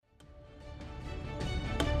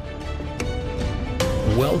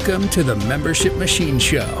Welcome to the Membership Machine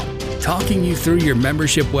Show, talking you through your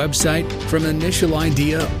membership website from initial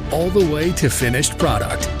idea all the way to finished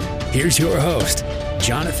product. Here's your host,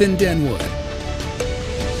 Jonathan Denwood.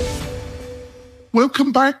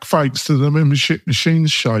 Welcome back, folks, to the Membership Machine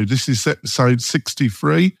Show. This is episode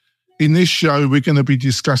 63. In this show, we're going to be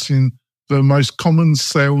discussing the most common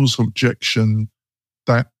sales objection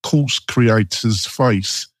that course creators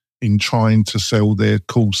face in trying to sell their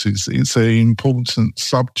courses. It's an important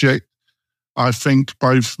subject. I think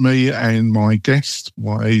both me and my guest,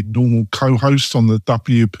 my normal co-host on the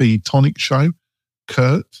WP Tonic Show,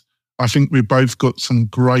 Kurt, I think we've both got some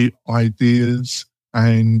great ideas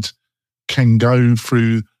and can go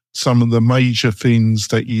through some of the major things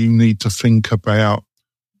that you need to think about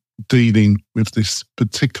dealing with this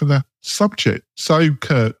particular subject. So,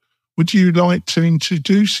 Kurt, would you like to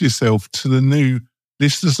introduce yourself to the new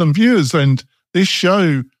listeners and viewers? And this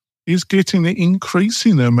show is getting an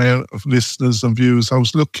increasing amount of listeners and viewers. I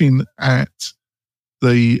was looking at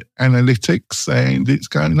the analytics and it's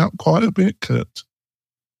going up quite a bit, Kurt.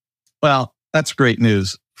 Well, that's great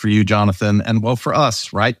news for you, Jonathan. And well, for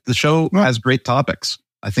us, right? The show has great topics.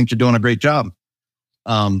 I think you're doing a great job.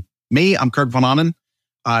 Me, I'm Kirk Von Annen.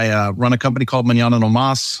 I run a company called Manana No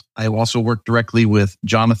Mas. I also work directly with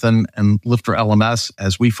Jonathan and Lifter LMS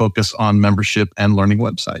as we focus on membership and learning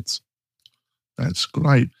websites. That's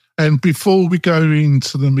great. And before we go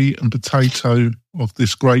into the meat and potato of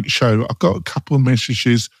this great show, I've got a couple of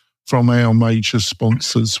messages from our major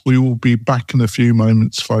sponsors. We will be back in a few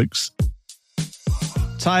moments, folks.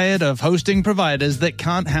 Tired of hosting providers that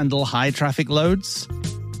can't handle high traffic loads?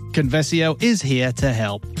 Conversio is here to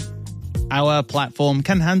help. Our platform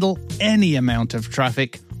can handle any amount of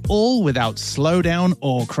traffic, all without slowdown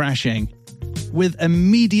or crashing. With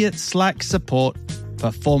immediate Slack support,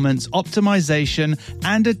 performance optimization,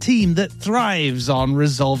 and a team that thrives on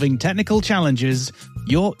resolving technical challenges,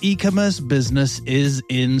 your e-commerce business is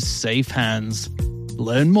in safe hands.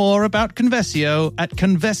 Learn more about Conversio at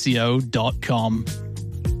conversio.com.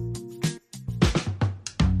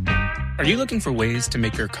 Are you looking for ways to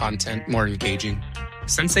make your content more engaging?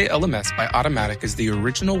 Sensei LMS by Automatic is the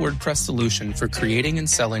original WordPress solution for creating and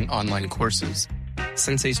selling online courses.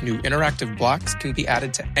 Sensei's new interactive blocks can be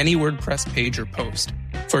added to any WordPress page or post.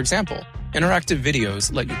 For example, interactive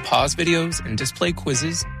videos let you pause videos and display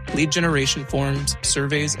quizzes, lead generation forms,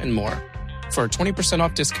 surveys, and more. For a 20%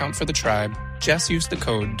 off discount for the tribe, just use the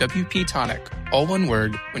code WPTonic, all one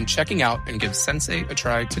word, when checking out and give Sensei a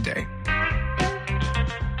try today.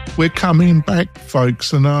 We're coming back,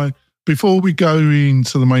 folks, and before we go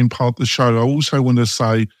into the main part of the show, I also want to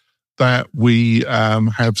say that we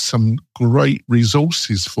have some great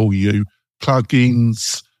resources for you,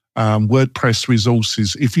 plugins, WordPress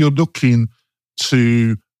resources. If you're looking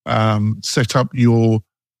to set up your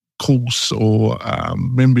course or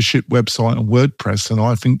membership website on WordPress, and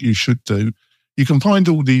I think you should do, you can find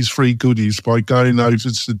all these free goodies by going over to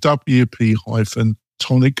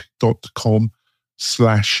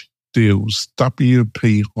wp-tonic.com/deals,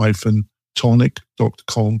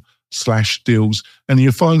 wp-tonic.com/deals, and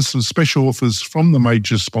you'll find some special offers from the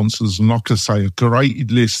major sponsors, and like I say, a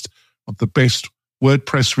curated list of the best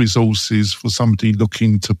WordPress resources for somebody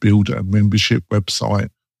looking to build a membership website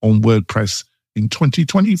on WordPress in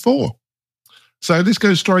 2024. So let's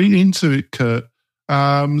go straight into it, Kurt.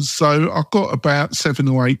 So I've got about 7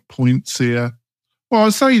 or 8 points here. Well,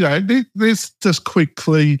 I'll say that. Let's just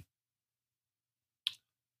quickly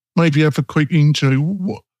maybe have a quick intro.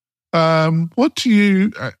 What do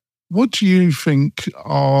you think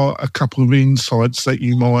are a couple of insights that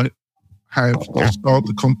you might have to start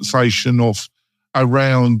the conversation off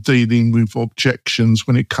around dealing with objections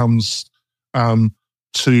when it comes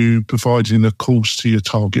to providing a course to your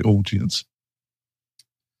target audience?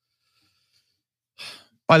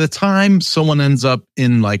 By the time someone ends up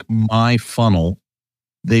in like my funnel,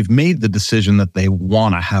 they've made the decision that they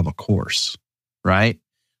want to have a course, right?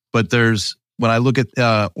 But when I look at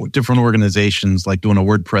different organizations, like doing a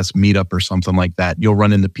WordPress meetup or something like that, you'll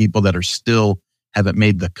run into people that are still haven't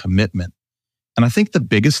made the commitment. And I think the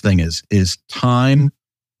biggest thing is time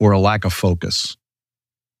or a lack of focus.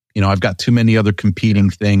 You know, I've got too many other competing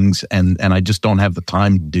things and I just don't have the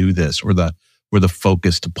time to do this or the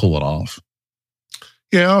focus to pull it off.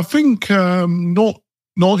 Yeah, I think not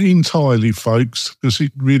entirely, folks, because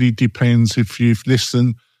it really depends if you've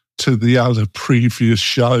listened to the other previous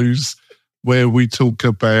shows where we talk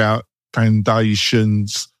about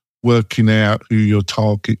foundations, working out who your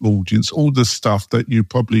target audience, all the stuff that you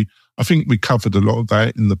probably, I think we covered a lot of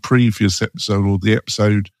that in the previous episode or the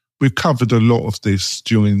episode. We've covered a lot of this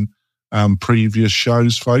during previous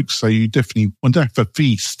shows, folks. So you definitely want to have a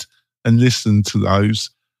feast and listen to those.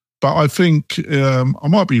 But I think I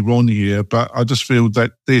might be wrong here, but I just feel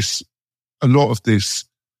that a lot of this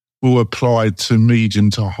will apply to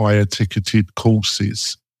medium to higher ticketed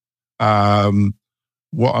courses.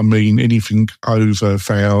 What I mean, anything over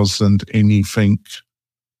 1,000, anything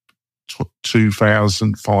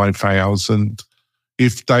 2,000, 5,000.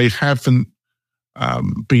 If they haven't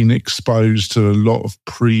been exposed to a lot of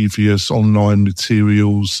previous online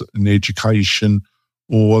materials and education,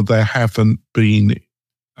 or they haven't been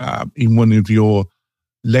in one of your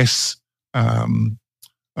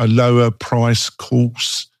a lower price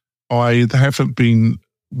course, they haven't been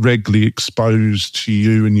regularly exposed to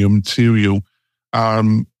you and your material.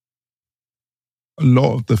 A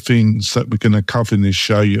lot of the things that we're going to cover in this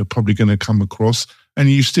show, you're probably going to come across, and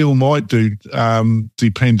you still might do,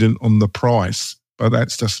 dependent on the price. But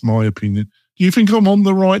that's just my opinion. Do you think I'm on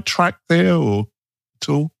the right track there, or at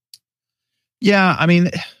all? Yeah, I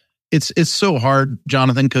mean, it's so hard,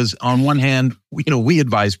 Jonathan, because on one hand, we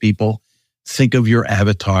advise people, think of your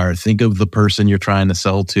avatar, think of the person you're trying to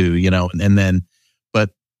sell to, and then,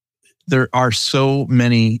 but there are so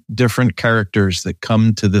many different characters that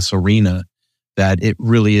come to this arena that it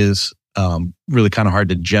really is really kind of hard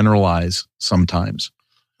to generalize sometimes.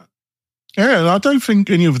 Yeah, and I don't think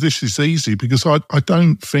any of this is easy, because I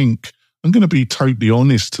don't think, I'm going to be totally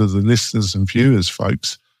honest to the listeners and viewers,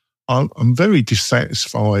 folks. I'm very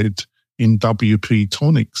dissatisfied in WP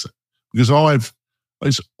Tonics, because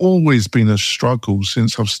it's always been a struggle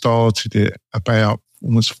since I've started it about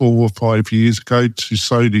almost 4 or 5 years ago to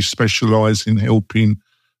solely specialise in helping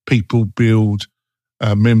people build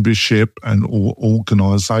membership and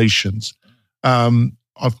organisations.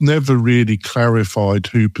 I've never really clarified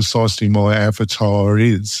who precisely my avatar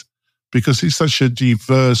is, because it's such a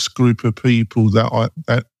diverse group of people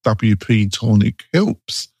that WP Tonic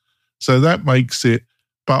helps. So that makes it,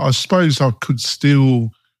 but I suppose I could still,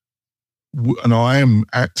 and I am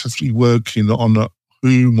actively working on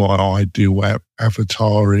who my ideal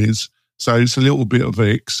avatar is. So it's a little bit of an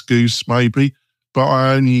excuse maybe, but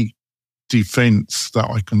my only defense that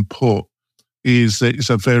I can put is that it's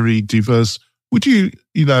a very diverse. Would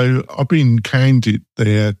I've been candid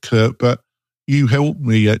there, Kurt, but you helped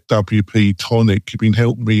me at WP Tonic. You've been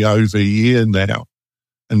helping me over a year now.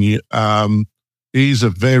 And it is a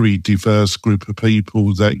very diverse group of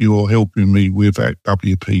people that you're helping me with at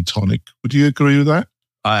WP Tonic. Would you agree with that?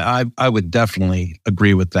 I would definitely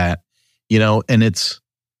agree with that. And it's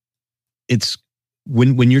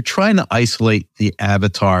when you're trying to isolate the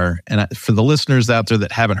avatar, and for the listeners out there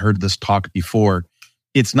that haven't heard this talk before,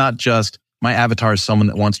 it's not just my avatar is someone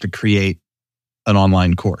that wants to create an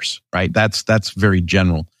online course, right? That's very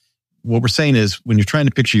general. What we're saying is, when you're trying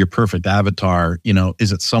to picture your perfect avatar,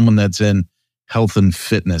 is it someone that's in health and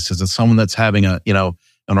fitness? Is it someone that's having an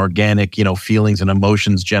organic, feelings and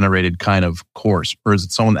emotions generated kind of course? Or is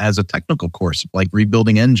it someone that has a technical course, like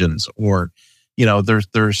rebuilding engines? Or,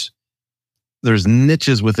 there's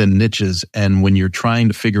niches within niches. And when you're trying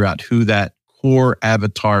to figure out who that core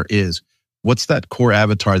avatar is, what's that core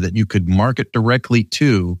avatar that you could market directly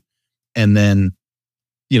to? And then,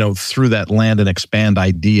 through that land and expand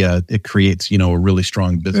idea, it creates, a really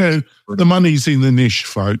strong business. Yeah, the money's in the niche,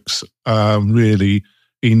 folks, really,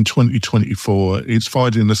 in 2024. It's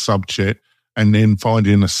finding a subject and then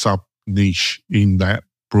finding a sub-niche in that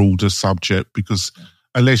broader subject, because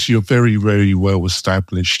unless you're very, very well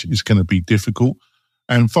established, it's going to be difficult.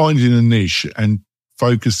 And finding a niche and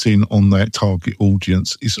focusing on that target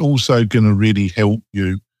audience is also going to really help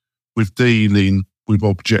you with dealing with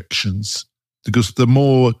objections, because the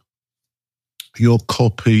more your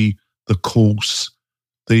copy, the course,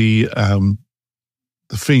 the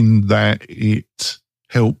thing that it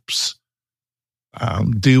helps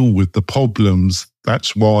deal with the problems,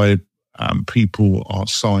 that's why people are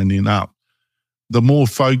signing up. The more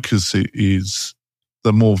focus it is,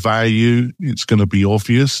 the more value it's going to be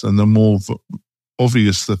obvious, and the more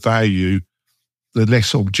obvious the value, the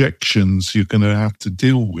less objections you're going to have to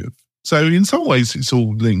deal with. So in some ways, it's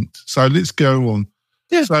all linked. So let's go on.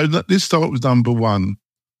 Yeah. So let's start with number 1.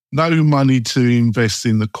 No money to invest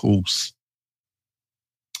in the course.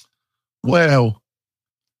 Well,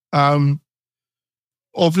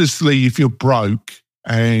 obviously, if you're broke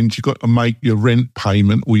and you've got to make your rent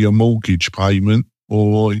payment or your mortgage payment,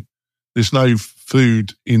 or there's no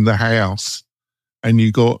food in the house, and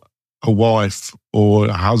you got a wife or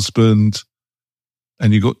a husband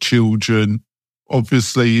and you got children,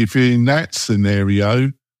 obviously, if you're in that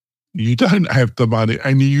scenario, you don't have the money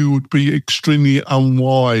and you would be extremely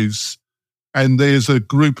unwise. And there's a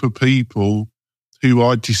group of people who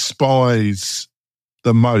I despise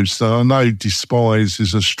the most, and I know despise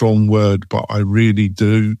is a strong word, but I really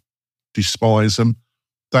do despise them,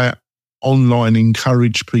 that online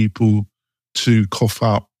encourage people to cough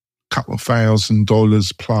up a couple of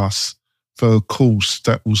 $1,000 plus for a course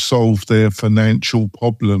that will solve their financial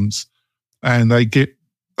problems. And they get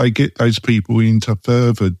those people into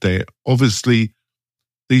further debt. Obviously,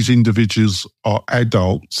 these individuals are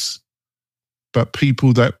adults, but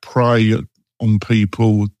people that prey on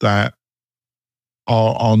people that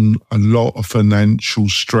are on a lot of financial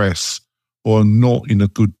stress or not in a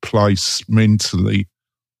good place mentally,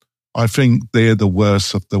 I think they're the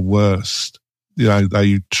worst of the worst. You know,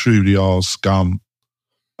 they truly are scum.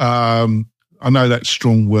 I know that's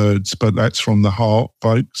strong words, but that's from the heart,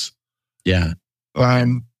 folks. Yeah.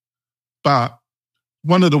 But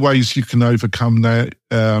one of the ways you can overcome that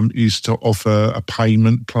is to offer a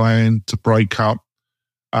payment plan to break up.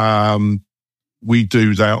 We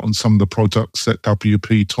do that on some of the products that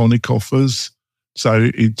WP Tonic offers, so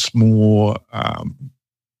it's more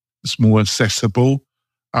accessible.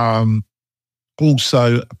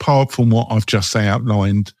 Also, apart from what I've just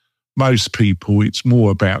outlined, most people, it's more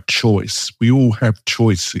about choice. We all have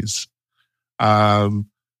choices.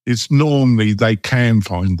 It's normally they can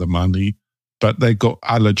find the money, but they've got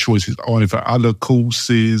other choices, either other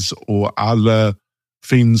courses or other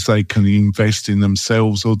things they can invest in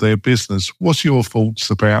themselves or their business. What's your thoughts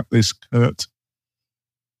about this, Kurt?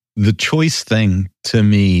 The choice thing to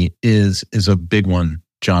me is a big one,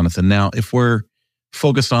 Jonathan. Now, if we're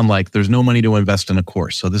focused on like, there's no money to invest in a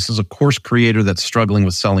course. So this is a course creator that's struggling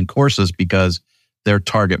with selling courses because their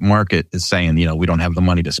target market is saying, you know, we don't have the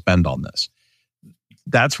money to spend on this.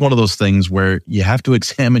 That's one of those things where you have to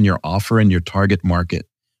examine your offer and your target market.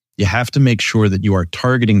 You have to make sure that you are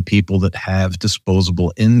targeting people that have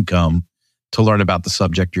disposable income to learn about the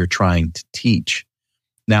subject you're trying to teach.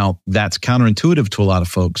 Now, that's counterintuitive to a lot of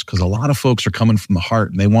folks because a lot of folks are coming from the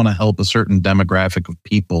heart and they want to help a certain demographic of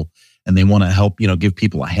people and they want to help, you know, give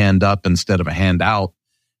people a hand up instead of a hand out.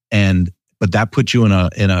 But that puts you in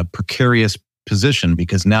a precarious position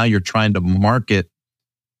because now you're trying to market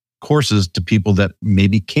courses to people that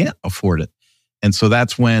maybe can't afford it. And so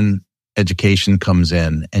that's when education comes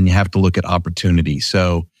in and you have to look at opportunity.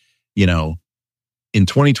 So, you know, in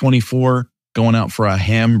 2024, going out for a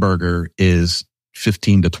hamburger is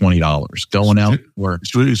 $15 to $20. Going out for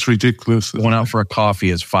it's ridiculous. Going out for a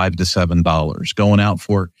coffee is $5 to $7. Going out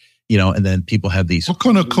for, you know, and then people have these. What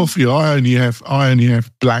kind of coffee? I only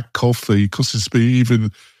have black coffee because it's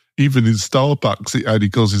even in Starbucks it only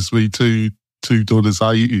costs me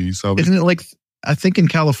 $2.80. So isn't it like, I think in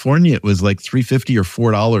California it was like $3.50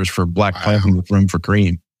 or $4 for black coffee with room for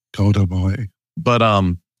cream. God almighty. But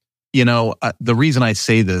you know, the reason I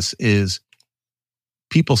say this is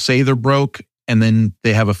people say they're broke and then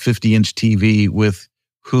they have a 50-inch TV with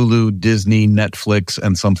Hulu, Disney, Netflix,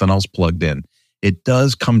 and something else plugged in. It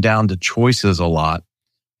does come down to choices a lot.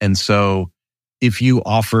 And so if you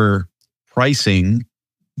offer pricing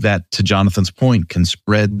that, to Jonathan's point, can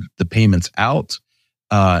spread the payments out,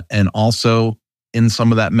 and also in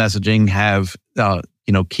some of that messaging have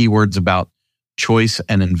keywords about choice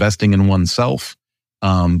and investing in oneself,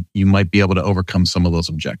 you might be able to overcome some of those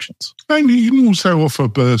objections. And you can also offer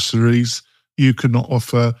bursaries. You can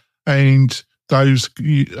offer, and those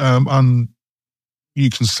you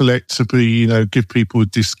can select to be, give people a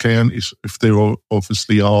discount if they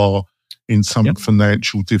obviously are in some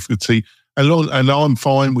financial difficulty. And I'm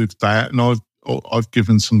fine with that, and I've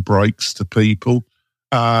given some breaks to people,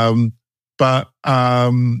 but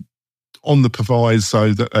on the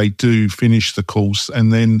proviso that they do finish the course,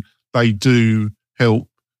 and then they do help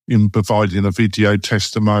in providing a video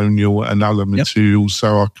testimonial and other materials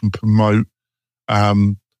so I can promote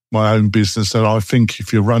my own business. And I think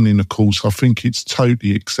if you're running a course, I think it's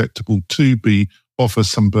totally acceptable to offer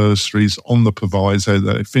some bursaries on the proviso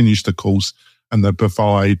that they finish the course and they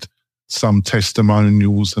provide some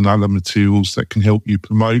testimonials and other materials that can help you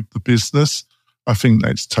promote the business. I think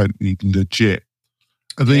that's totally legit.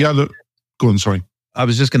 Go on, sorry. I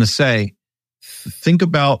was just going to say, think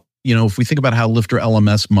about, if we think about how Lifter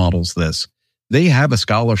LMS models this, they have a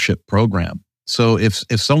scholarship program. So if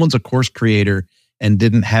someone's a course creator and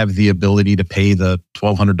didn't have the ability to pay the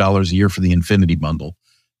 $1,200 a year for the Infinity Bundle,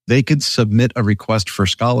 they could submit a request for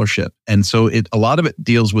scholarship. And so a lot of it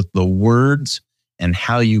deals with the words and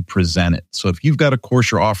how you present it. So if you've got a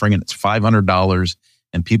course you're offering and it's $500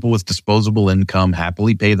 and people with disposable income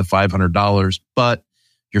happily pay the $500, but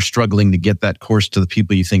you're struggling to get that course to the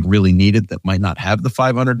people you think really need it that might not have the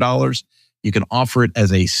 $500, you can offer it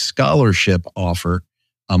as a scholarship offer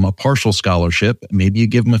a partial scholarship. Maybe you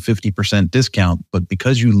give them a 50% discount, but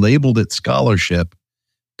because you labeled it scholarship,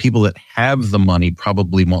 people that have the money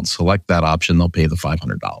probably won't select that option. They'll pay the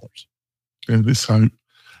 $500. And this hope.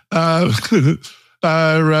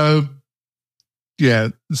 Yeah.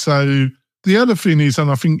 So the other thing is, and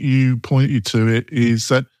I think you pointed to it, is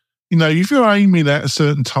that, if you're aiming at a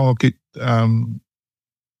certain target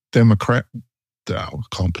democrat, I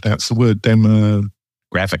can't pronounce the word,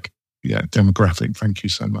 Graphic. Yeah, demographic. Thank you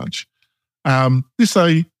so much. Let's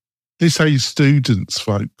say students,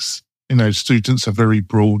 folks. Students are very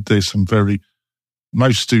broad. There's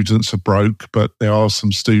most students are broke, but there are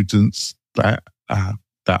some students that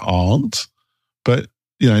aren't. But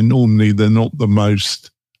normally they're not the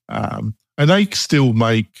most, and they still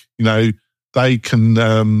make. They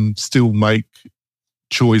can still make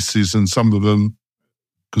choices, and some of them,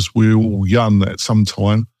 because we're all young at some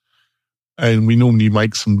time, and we normally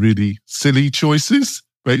make some really silly choices,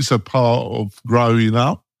 but it's a part of growing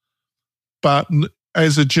up. But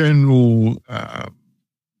as a generally,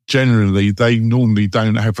 they normally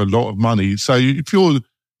don't have a lot of money. So if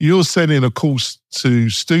you're selling a course to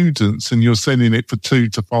students and you're selling it for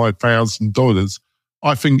 $2,000 to $5,000,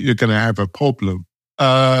 I think you're going to have a problem,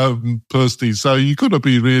 personally. So you've got to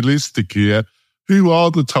be realistic here. Who are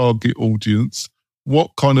the target audience?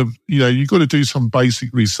 What kind of, you've got to do some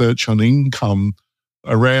basic research on income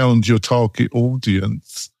around your target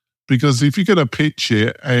audience. Because if you're going to pitch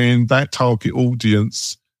it and that target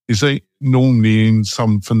audience is normally in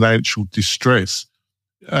some financial distress,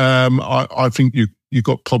 I think you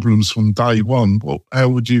got problems from day one. How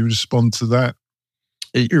would you respond to that?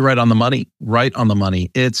 You're right on the money. Right on the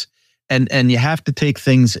money. It's and you have to take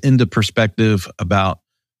things into perspective about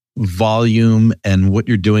volume and what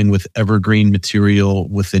you're doing with evergreen material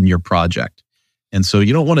within your project. And so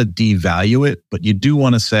you don't want to devalue it, but you do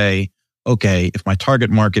want to say, okay, if my target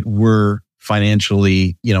market were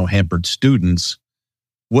financially, hampered students,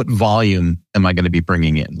 what volume am I going to be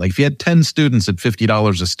bringing in? Like if you had 10 students at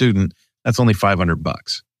 $50 a student, that's only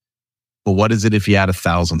 $500. But what is it if you had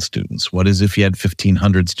 1,000 students? What is if you had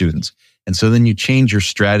 1,500 students? And so then you change your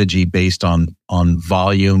strategy based on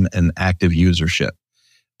volume and active usership.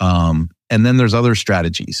 And then there's other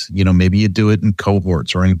strategies. Maybe you do it in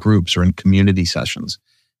cohorts or in groups or in community sessions.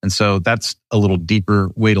 And so that's a little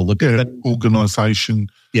deeper way to look at it. Organization.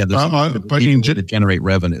 Yeah, to generate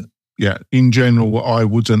revenue. Yeah, in general, I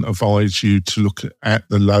wouldn't advise you to look at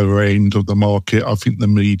the lower end of the market. I think the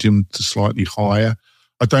medium to slightly higher.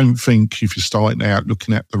 I don't think if you're starting out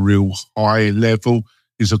looking at the real high level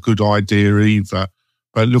is a good idea either,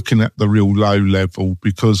 but looking at the real low level,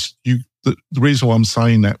 because the reason why I'm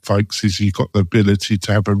saying that, folks, is you've got the ability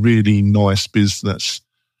to have a really nice business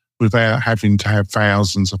without having to have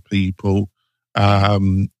thousands of people.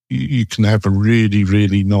 You can have a really,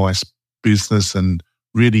 really nice business and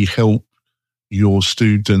really help your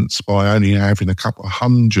students by only having a couple of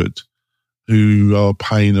hundred who are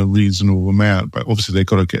paying a reasonable amount. But obviously they've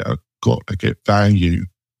got to get value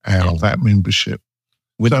out of that membership.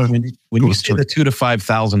 When you say the $2,000 to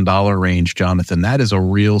 $5,000 range, Jonathan, that is a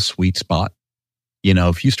real sweet spot.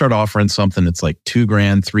 If you start offering something that's like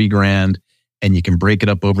 $2,000, $3,000, and you can break it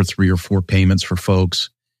up over 3 or 4 payments for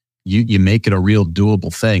folks, you make it a real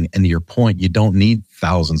doable thing. And to your point, you don't need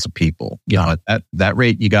thousands of people. At that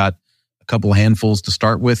rate, you got a couple of handfuls to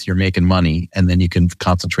start with, you're making money, and then you can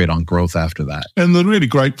concentrate on growth after that. And the really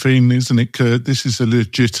great thing, isn't it, Kurt? This is a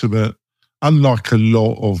legitimate, unlike a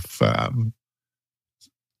lot of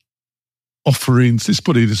offerings, let's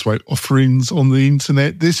put it this way, offerings on the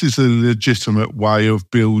internet. This is a legitimate way of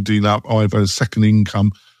building up either a second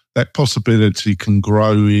income. That possibility can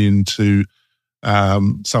grow into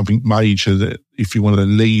something major that, if you want to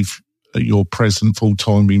leave your present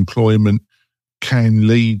full-time employment, can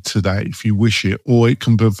lead to that if you wish it, or it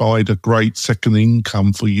can provide a great second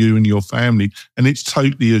income for you and your family. And it's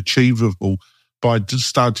totally achievable by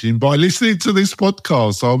listening to this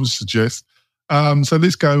podcast, I would suggest. So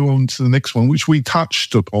let's go on to the next one, which you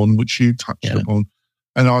touched upon.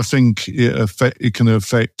 And I think it can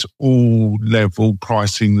affect all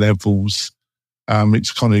pricing levels.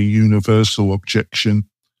 It's kind of a universal objection.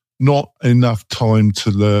 Not enough time to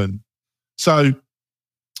learn. So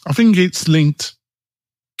I think it's linked.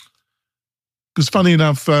 Because funny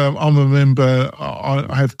enough, I'm a member,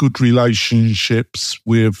 I have good relationships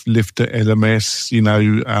with Lifter LMS,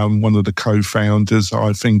 one of the co-founders.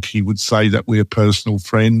 I think he would say that we're personal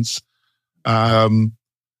friends. I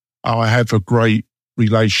have a great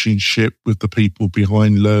relationship with the people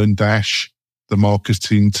behind LearnDash, the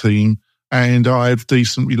marketing team, and I have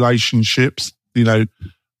decent relationships,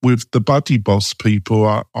 with the Buddy Boss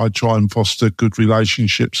people, I try and foster good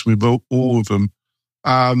relationships with all of them.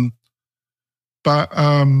 But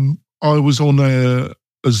I was on a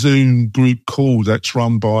Zoom group call that's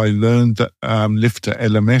run by Lifter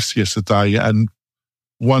LMS yesterday, and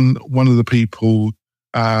one of the people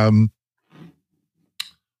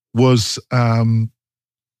was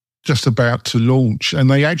just about to launch, and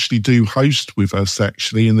they actually do host with us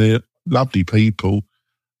actually, and they're lovely people.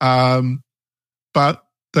 But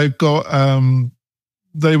they've got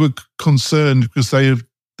they were concerned because they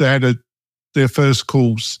had their first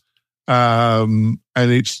course, and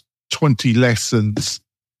it's 20 lessons,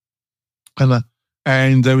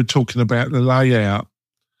 and they were talking about the layout,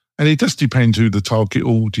 and it does depend who the target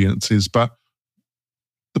audience is. But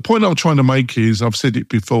the point I'm trying to make is, I've said it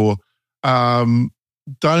before,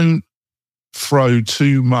 don't throw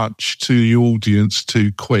too much to the audience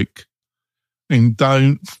too quick, and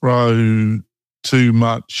don't throw too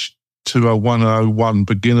much to a 101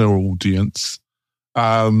 beginner audience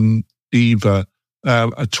either.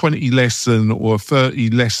 A 20 lesson or a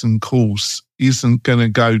 30 lesson course isn't going to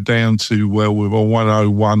go down too well with a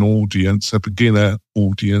 101 audience, a beginner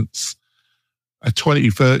audience. A 20,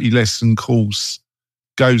 30 lesson course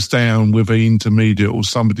goes down with an intermediate or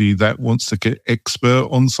somebody that wants to get expert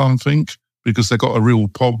on something because they've got a real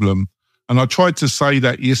problem. And I tried to say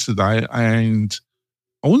that yesterday, and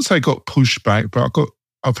I wouldn't say I got pushback, but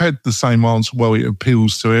I've had the same answer. Well, it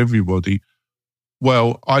appeals to everybody.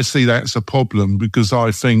 Well, I see that as a problem because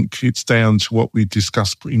I think it's down to what we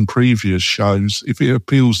discussed in previous shows. If it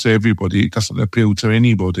appeals to everybody, it doesn't appeal to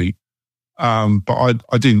anybody. But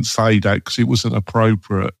I didn't say that because it wasn't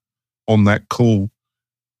appropriate on that call.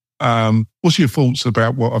 What's your thoughts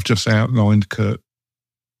about what I've just outlined, Kurt?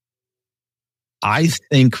 I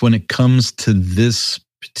think when it comes to this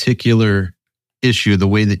particular issue, the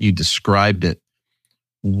way that you described it,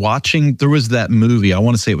 there was that movie, I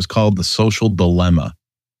want to say it was called The Social Dilemma.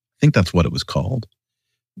 I think that's what it was called,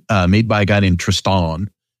 made by a guy named Tristan.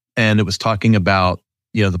 And it was talking about,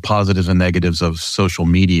 the positives and negatives of social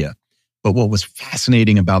media. But what was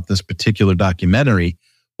fascinating about this particular documentary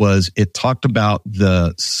was it talked about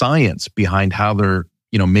the science behind how they're,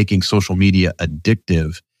 making social media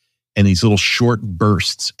addictive, and these little short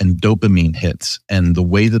bursts and dopamine hits, and the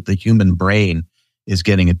way that the human brain is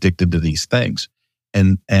getting addicted to these things.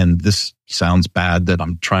 And this sounds bad that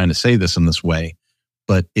I'm trying to say this in this way,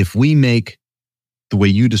 but if we make the way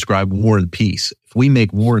you describe War and Peace, if we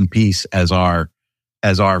make War and Peace as our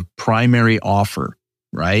primary offer,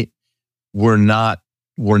 right? We're not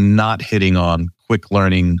hitting on quick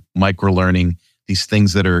learning, micro learning, these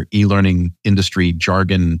things that are e-learning industry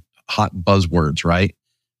jargon, hot buzzwords, right?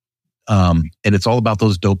 And it's all about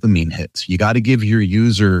those dopamine hits. You got to give your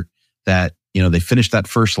user that, they finished that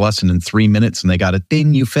first lesson in 3 minutes and they got a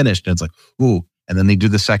ding, you finished. And it's like, ooh. And then they do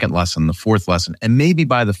the second lesson, the fourth lesson. And maybe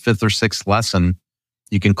by the fifth or sixth lesson,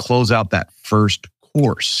 you can close out that first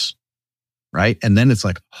course, right? And then it's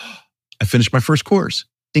like, oh, I finished my first course.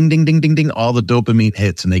 Ding, ding, ding, ding, ding. All the dopamine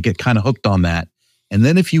hits and they get kind of hooked on that. And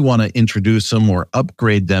then if you want to introduce them or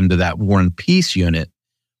upgrade them to that War and Peace unit,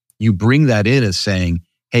 you bring that in as saying,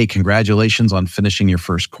 hey, congratulations on finishing your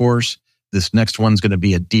first course. This next one's going to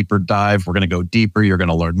be a deeper dive. We're going to go deeper. You're going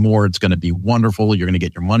to learn more. It's going to be wonderful. You're going to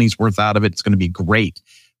get your money's worth out of it. It's going to be great,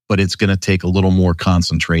 but it's going to take a little more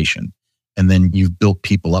concentration. And then you've built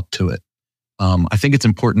people up to it. I think it's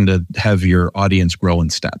important to have your audience grow in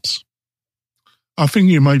steps. I think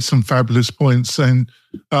you made some fabulous points, and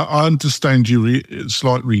I understand your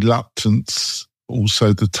slight reluctance,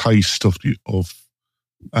 also the taste of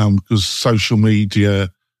because social media,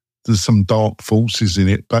 there's some dark forces in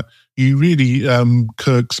it, but you really,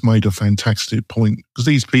 Kirk's made a fantastic point, because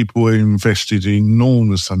these people are invested in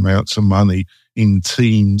enormous amounts of money in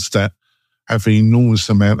teams that have an enormous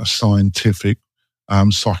amount of scientific,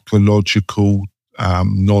 psychological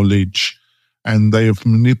knowledge, and they have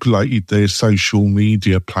manipulated their social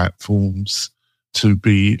media platforms to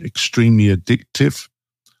be extremely addictive.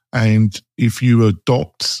 And if you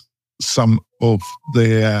adopt some of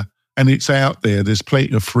their, and it's out there, there's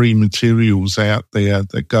plenty of free materials out there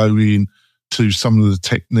that go into some of the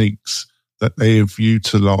techniques that they have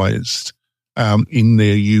utilized in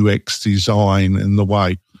their UX design and the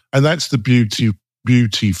way. And that's the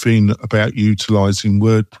beauty thing about utilizing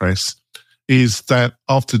WordPress, is that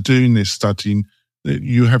after doing this studying,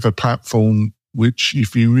 you have a platform which,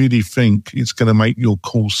 if you really think it's going to make your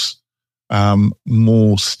course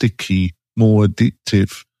more sticky, more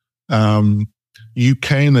addictive, you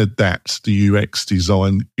can adapt the UX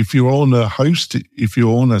design. If you're on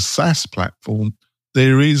a SaaS platform,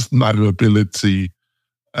 there is no ability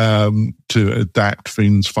to adapt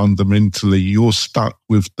things fundamentally. You're stuck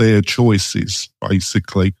with their choices,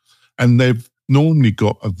 basically. And they've normally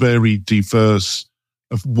got a very diverse,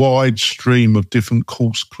 a wide stream of different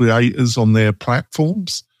course creators on their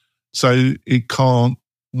platforms. So it can't,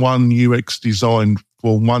 one UX design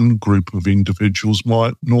for one group of individuals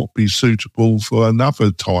might not be suitable for another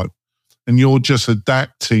type. And you're just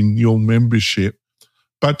adapting your membership.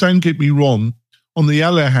 But don't get me wrong, on the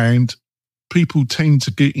other hand, people tend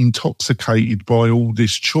to get intoxicated by all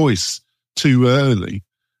this choice too early.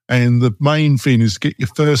 And the main thing is get your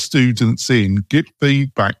first students in, get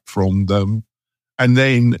feedback from them, and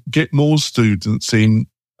then get more students in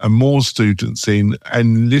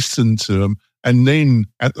and listen to them. And then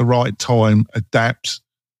at the right time, adapt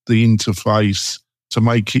the interface to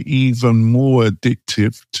make it even more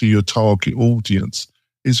addictive to your target audience.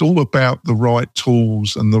 It's all about the right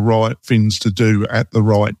tools and the right things to do at the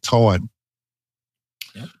right time.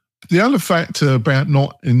 Yep. The other factor about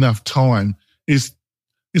not enough time is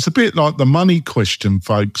it's a bit like the money question,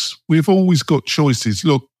 folks. We've always got choices.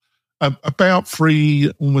 Look, about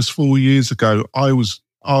 3, almost 4 years ago, I was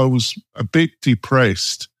a bit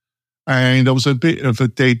depressed, and I was a bit of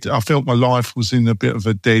I felt my life was in a bit of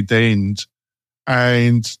a dead end,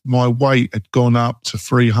 and my weight had gone up to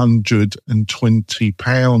 320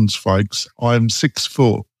 pounds, folks. I'm 6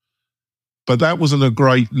 foot, but that wasn't a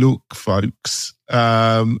great look, folks.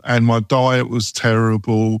 And my diet was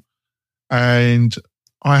terrible, and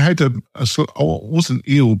I had I wasn't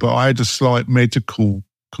ill, but I had a slight medical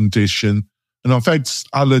condition, and I've had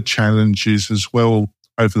other challenges as well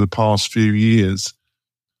over the past few years.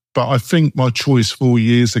 But I think my choice 4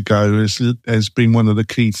 years ago has been one of the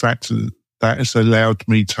key factors that has allowed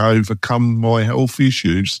me to overcome my health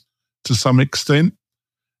issues to some extent.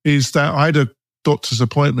 Is that I had a doctor's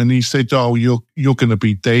appointment, and he said, "Oh, you're going to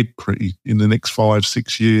be dead in the next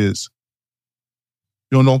 5-6 years.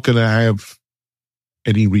 You're not going to have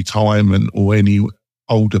any retirement or any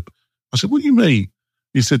older." I said, "What do you mean?"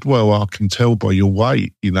 He said, "Well, I can tell by your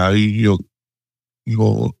weight. You know, you're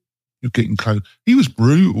getting close." He was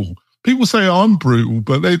brutal. People say I'm brutal,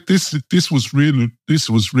 but this was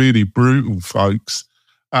really brutal, folks.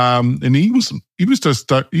 And he was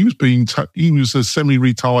a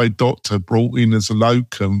semi-retired doctor brought in as a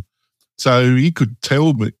locum, so he could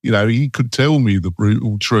tell me, the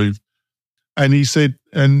brutal truth. And he said,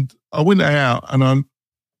 and I went out and I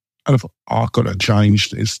thought, I've got to change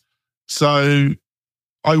this. So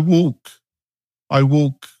I walk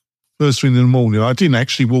first thing in the morning. I didn't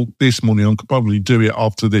actually walk this morning. I could probably do it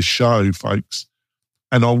after this show, folks.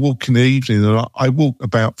 And I walk in the evening, and I walk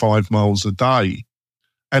about 5 miles a day.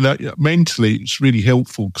 And mentally, it's really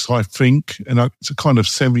helpful because I think, and it's a kind of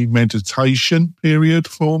semi-meditation period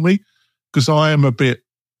for me, because I am a bit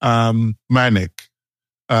manic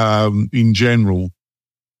in general.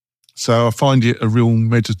 So I find it a real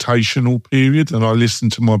meditational period, and I listen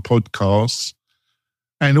to my podcasts.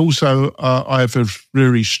 And also, I have a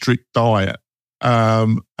very strict diet,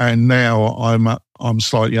 and now I'm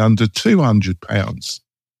slightly under 200 pounds.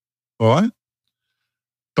 All right,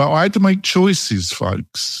 but I had to make choices,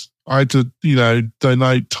 folks. I had to,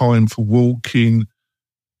 donate time for walking,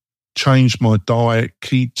 change my diet,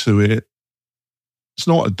 keep to it. It's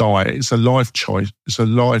not a diet; it's a life choice. It's a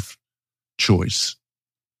life choice,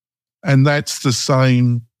 and that's the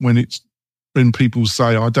same when people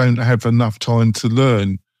say, "I don't have enough time to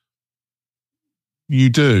learn." You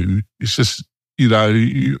do. It's just,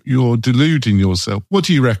 you're deluding yourself. What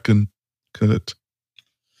do you reckon, Kurt?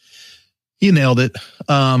 You nailed it.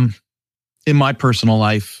 In my personal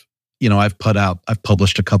life, I've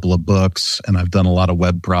published a couple of books, and I've done a lot of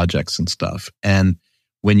web projects and stuff. And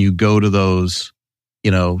when you go to those,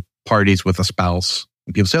 parties with a spouse,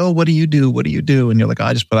 people say, "Oh, what do you do? What do you do?" And you're like,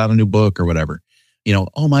 "I just put out a new book," or whatever.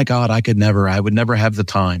 "Oh my God, I would never have the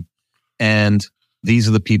time." And these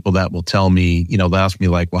are the people that will tell me, they'll ask me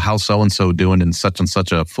like, "Well, how's so-and-so doing in such and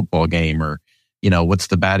such a football game?" Or, "What's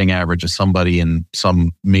the batting average of somebody in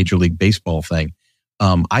some Major League Baseball thing?"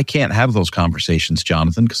 I can't have those conversations,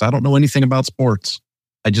 Jonathan, because I don't know anything about sports.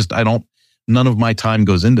 None of my time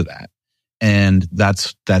goes into that. And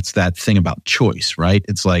that's that thing about choice, right?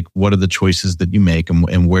 It's like, what are the choices that you make,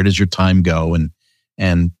 and where does your time go? And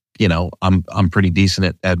I'm pretty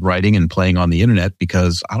decent at writing and playing on the internet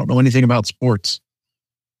because I don't know anything about sports.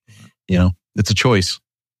 It's a choice.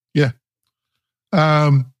 Yeah.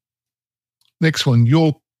 Next one.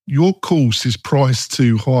 Your course is priced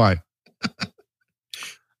too high.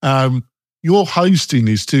 Your hosting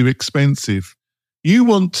is too expensive. You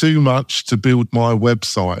want too much to build my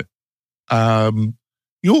website.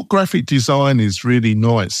 Your graphic design is really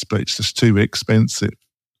nice, but it's just too expensive.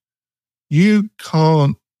 you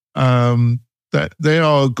can't, that there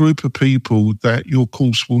are a group of people that your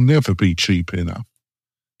course will never be cheap enough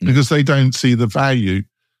because they don't see the value.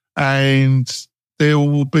 And there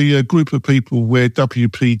will be a group of people where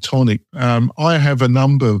WP Tonic, I have a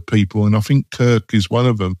number of people, and I think Kirk is one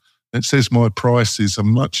of them, that says my prices are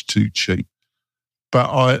much too cheap.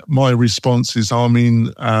 But my response is, I've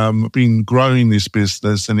been growing this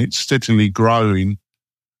business and it's steadily growing,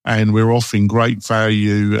 and we're offering great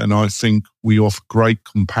value. And I think we offer great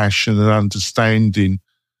compassion and understanding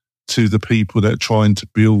to the people that are trying to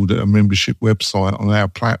build a membership website on our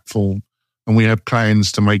platform. And we have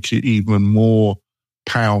plans to make it even more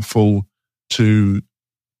powerful to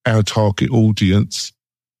our target audience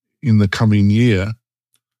in the coming year.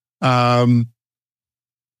 But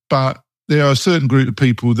there are a certain group of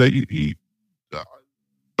people that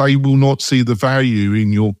they will not see the value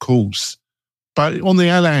in your course. But on the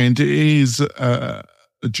other hand, it is a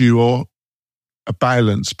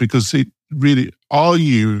balance, because it really, are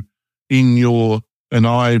you in your, and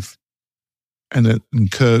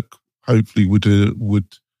Kirk hopefully would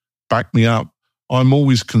back me up, I'm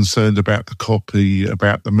always concerned about the copy,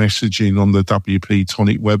 about the messaging on the WP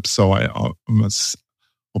Tonic website. I'm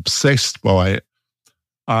obsessed by it.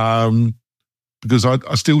 Because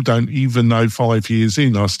I still don't, even though 5 years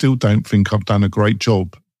in, I still don't think I've done a great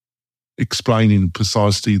job explaining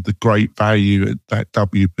precisely the great value that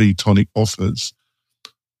WP Tonic offers.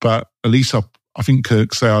 But at least I think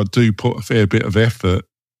Kirk said I do put a fair bit of effort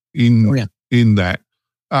in that.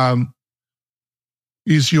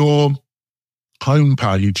 Is your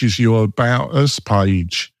homepage, is your About Us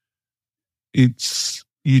page,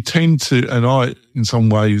 you tend to, and I, in some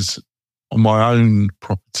ways, on my own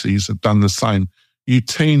properties have done the same. You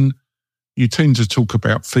tend to talk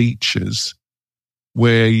about features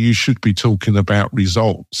where you should be talking about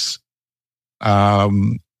results.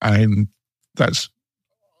 And that's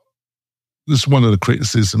one of the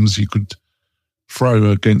criticisms you could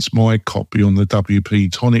throw against my copy on the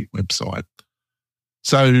WP Tonic website.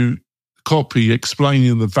 So copy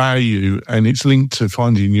explaining the value, and it's linked to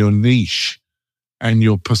finding your niche and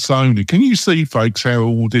your persona. Can you see, folks, how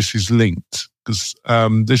all this is linked? Because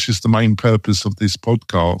this is the main purpose of this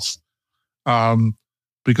podcast.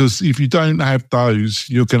 Because if you don't have those,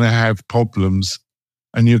 you're going to have problems,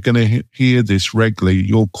 and you're going to hear this regularly.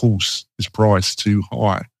 Your course is priced too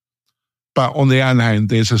high. But on the other hand,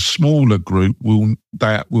 there's a smaller group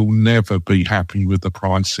that will never be happy with the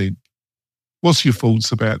pricing. What's your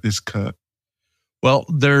thoughts about this, Kurt? Well,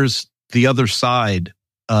 there's the other side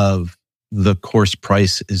of the course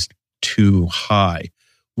price is too high.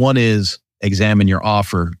 One is examine your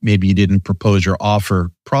offer. Maybe you didn't propose your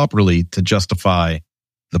offer properly to justify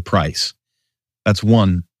the price. That's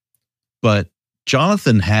one. But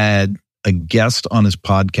Jonathan had a guest on his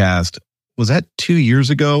podcast. Was that 2 years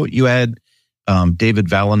ago? You had David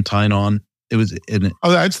Valentine on. It was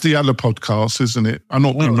that's the other podcast, isn't it? I'm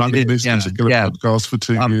not been running this particular podcast for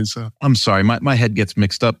 2 years. So. I'm sorry, my head gets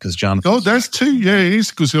mixed up because Jonathan. Oh, that's 2 years,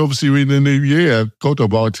 because obviously we're in the new year. God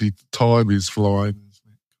Almighty, time is flying.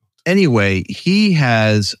 Anyway, he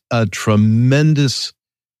has a tremendous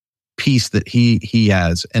piece that he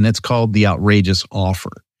has, and it's called the outrageous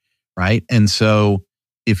offer, right? And so,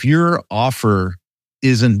 if your offer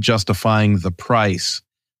isn't justifying the price,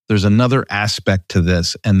 there's another aspect to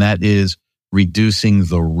this, and that is reducing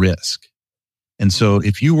the risk. And so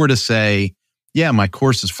if you were to say, yeah, my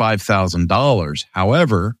course is $5,000.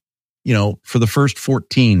 However, for the first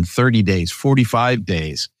 14, 30 days, 45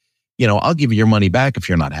 days, I'll give you your money back if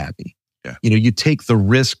you're not happy. Yeah. You take the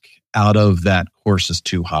risk out of that course is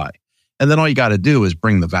too high. And then all you got to do is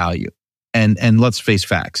bring the value. And let's face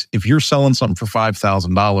facts. If you're selling something for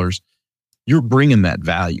 $5,000, you're bringing that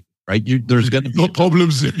value, right? There's going to be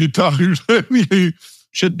problems if you don't.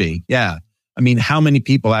 Should be, yeah. I mean, how many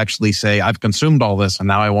people actually say, I've consumed all this and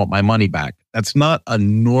now I want my money back? That's not a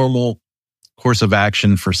normal course of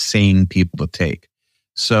action for sane people to take.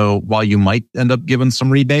 So while you might end up giving some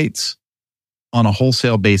rebates, on a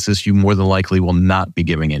wholesale basis, you more than likely will not be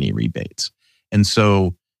giving any rebates. And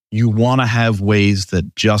so you want to have ways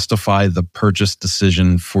that justify the purchase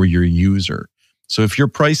decision for your user. So if your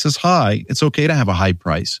price is high, it's okay to have a high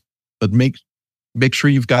price, but make sure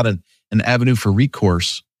you've got an avenue for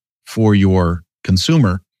recourse for your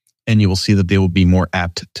consumer, and you will see that they will be more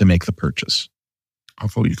apt to make the purchase. I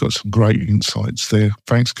thought you got some great insights there.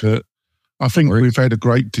 Thanks, Kurt. I think we've had a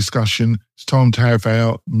great discussion. It's time to have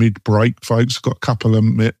our mid-break, folks. Got a couple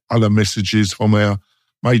of other messages from our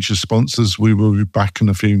major sponsors. We will be back in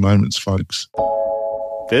a few moments, folks.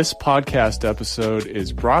 This podcast episode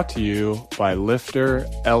is brought to you by Lifter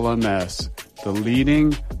LMS. the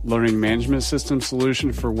leading learning management system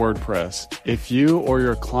solution for WordPress. If you or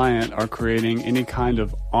your client are creating any kind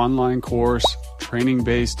of online course,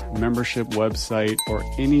 training-based membership website, or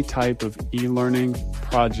any type of e-learning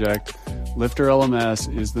project, Lifter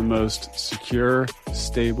LMS is the most secure,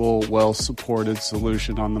 stable, well-supported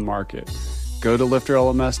solution on the market. Go to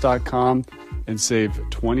lifterlms.com and save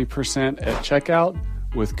 20% at checkout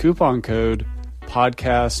with coupon code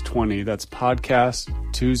podcast20. That's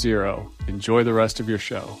podcast20. Enjoy the rest of your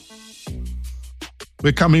show.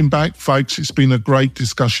 We're coming back, folks. It's been a great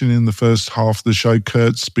discussion in the first half of the show.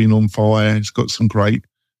 Kurt's been on fire. He's got some great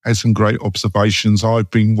observations.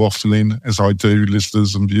 I've been waffling, as I do,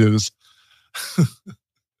 listeners and viewers.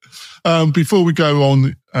 Before we go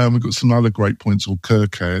on, we've got some other great points, or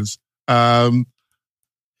Kirk has. I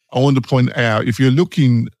want to point out, if you're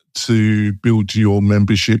looking to build your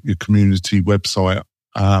membership, your community website,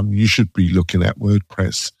 you should be looking at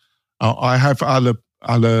WordPress. I have other.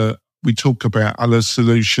 We talk about other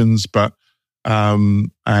solutions, but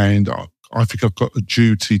and I think I've got a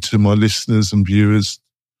duty to my listeners and viewers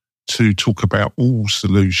to talk about all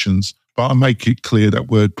solutions. But I make it clear that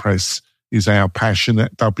WordPress is our passion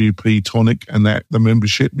at WP Tonic and at the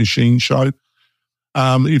Membership Machine Show.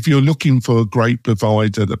 If you're looking for a great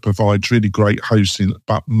provider that provides really great hosting,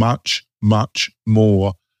 but much, much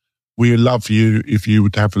more, we love you if you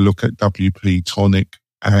would have a look at WP Tonic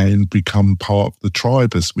and become part of the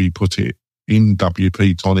tribe, as we put it, in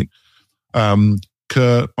WP Tonic.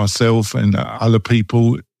 Kurt, myself, and other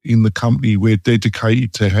people in the company, we're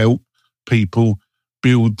dedicated to help people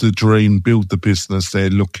build the dream, build the business they're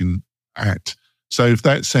looking at. So if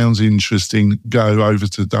that sounds interesting, go over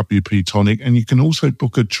to WP Tonic, and you can also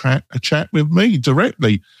book a chat with me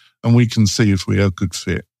directly, and we can see if we are a good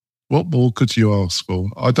fit. What more could you ask for?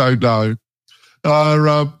 I don't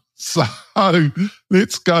know. So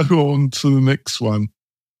let's go on to the next one.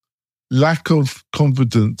 Lack of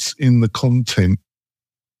confidence in the content.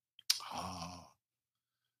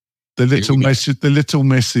 The little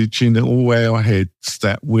message in all our heads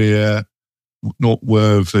that we're not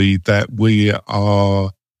worthy, that we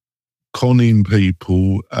are conning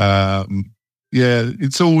people.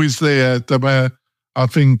 It's always there. I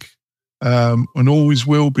think, and always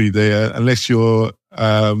will be there, unless you're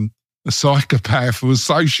a psychopath or a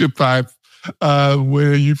sociopath,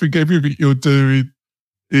 where you think everything you're doing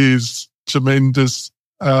is tremendous.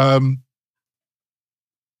 Got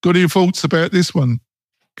any thoughts about this one,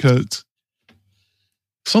 Kurt?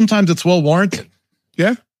 Sometimes it's well warranted.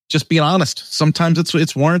 Yeah. Just being honest. Sometimes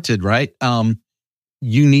it's warranted, right?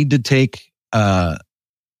 You need to take a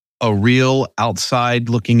real outside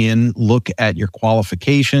looking in look at your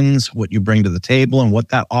qualifications, what you bring to the table, and what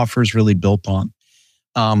that offer is really built on.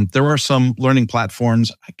 There are some learning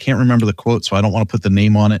platforms. I can't remember the quote, so I don't want to put the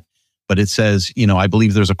name on it, but it says, I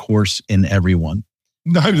believe there's a course in everyone.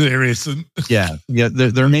 No, there isn't. Yeah.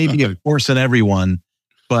 There may be a course in everyone,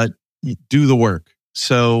 but do the work.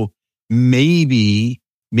 So maybe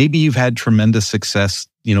you've had tremendous success,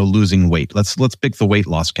 losing weight. Let's pick the weight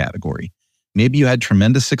loss category. Maybe you had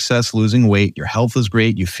tremendous success losing weight. Your health is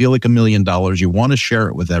great. You feel like $1 million. You want to share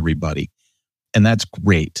it with everybody. And that's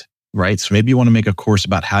great, right? So maybe you want to make a course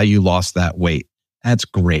about how you lost that weight. That's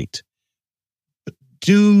great. But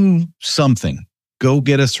do something. Go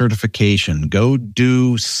get a certification. Go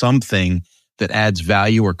do something that adds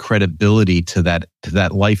value or credibility to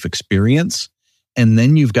that life experience. And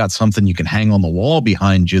then you've got something you can hang on the wall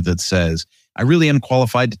behind you that says, I really am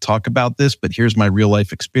qualified to talk about this, but here's my real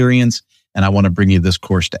life experience. And I want to bring you this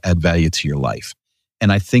course to add value to your life.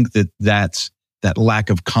 And I think that lack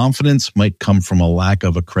of confidence might come from a lack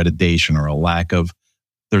of accreditation or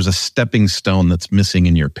there's a stepping stone that's missing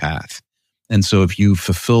in your path. And so if you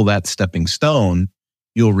fulfill that stepping stone,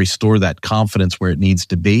 you'll restore that confidence where it needs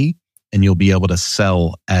to be, and you'll be able to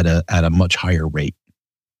sell at a much higher rate.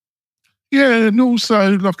 Yeah, and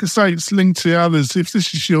also, like I say, it's linked to others. If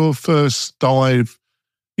this is your first dive,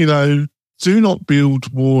 do not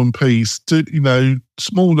build War and Peace. Do,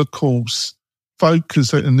 smaller course,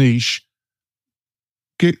 focus at a niche,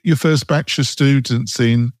 get your first batch of students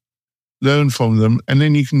in, learn from them, and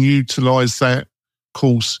then you can utilize that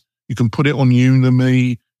course. You can put it on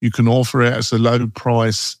Udemy. You can offer it as a low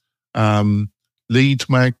price lead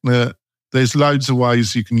magnet. There's loads of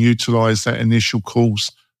ways you can utilize that initial course.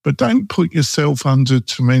 But don't put yourself under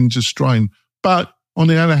tremendous strain. But on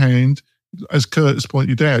the other hand, as Curtis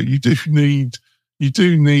pointed out, you do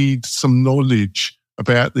need some knowledge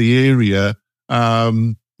about the area.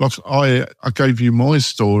 Like I gave you my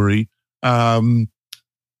story, but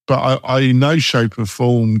I in no shape or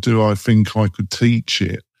form do I think I could teach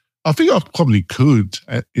it. I think I probably could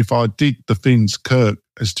if I did the things Kirk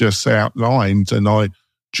has just outlined, and I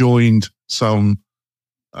joined some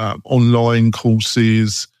online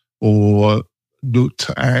courses or looked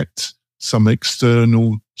at some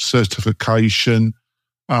external certification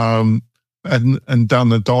and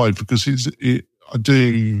done a dive, because I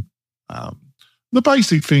do. The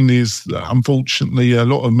basic thing is that unfortunately a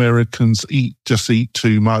lot of Americans just eat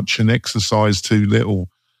too much and exercise too little.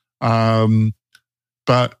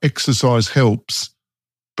 But exercise helps,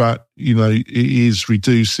 but it is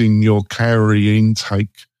reducing your calorie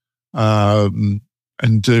intake and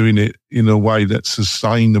doing it in a way that's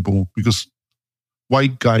sustainable, because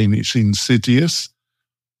weight gain is insidious.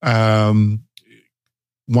 1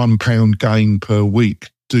 pound gain per week,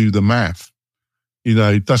 do the math.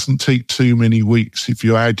 It doesn't take too many weeks if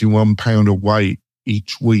you're adding 1 pound of weight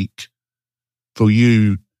each week for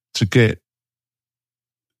you to get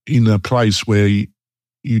in a place where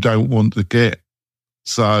you don't want to get.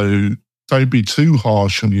 So don't be too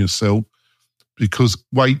harsh on yourself, because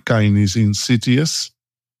weight gain is insidious.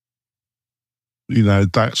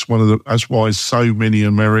 That's that's why so many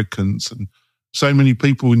Americans and so many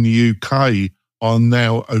people in the UK are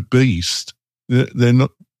now obese. They're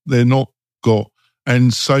not got,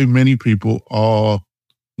 and so many people are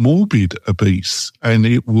morbid obese, and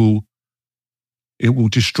it will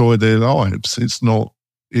destroy their lives. It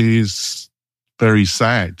is very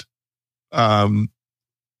sad. Right.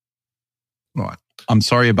 I'm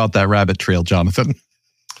sorry about that rabbit trail, Jonathan.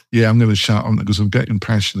 Yeah, I'm going to shut on because I'm getting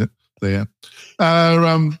passionate there.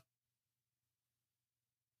 The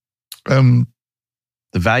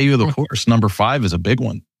value of the course, number 5, is a big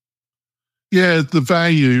one. Yeah, the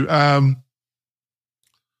value.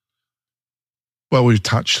 Well, we've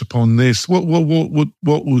touched upon this. What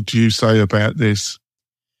would you say about this?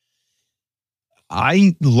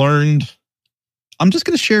 I learned. I'm just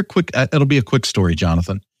going to share it'll be a quick story,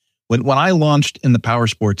 Jonathan. When I launched in the power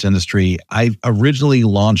sports industry, I originally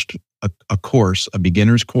launched a course, a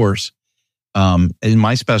beginner's course, in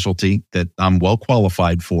my specialty that I'm well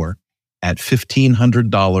qualified for, at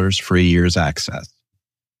 $1,500 for a year's access.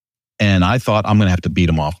 And I thought I'm going to have to beat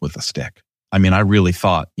them off with a stick. I mean, I really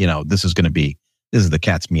thought, this is the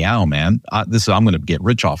cat's meow, man. I'm going to get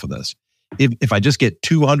rich off of this. If I just get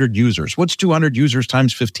 200 users, what's 200 users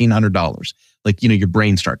times $1,500? Your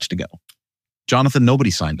brain starts to go. Jonathan,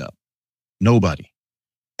 nobody signed up. Nobody.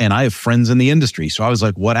 And I have friends in the industry. So I was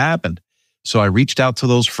like, what happened? So I reached out to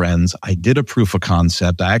those friends. I did a proof of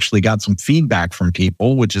concept. I actually got some feedback from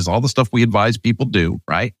people, which is all the stuff we advise people do,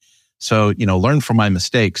 right? So, learn from my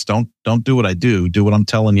mistakes. Don't do what I do. Do what I'm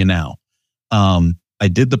telling you now. I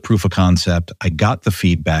did the proof of concept. I got the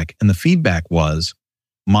feedback, and the feedback was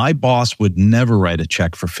my boss would never write a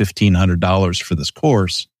check for $1,500 for this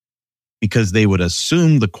course, because they would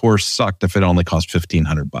assume the course sucked if it only cost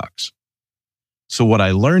 $1,500. So what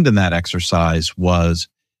I learned in that exercise was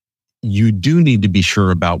you do need to be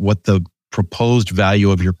sure about what the proposed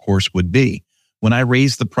value of your course would be. When I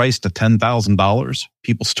raised the price to $10,000,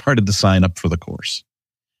 people started to sign up for the course.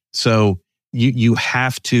 So you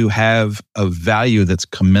have to have a value that's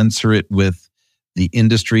commensurate with the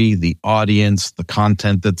industry, the audience, the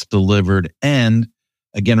content that's delivered. And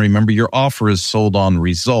again, remember, your offer is sold on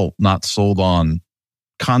result, not sold on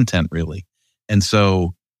content, really. And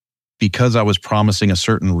so because I was promising a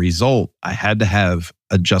certain result, I had to have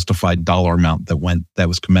a justified dollar amount that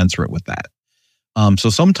was commensurate with that. So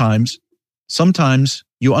sometimes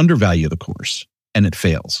you undervalue the course and it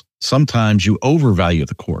fails. Sometimes you overvalue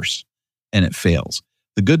the course and it fails.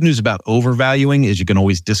 The good news about overvaluing is you can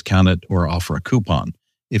always discount it or offer a coupon.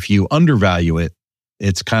 If you undervalue it,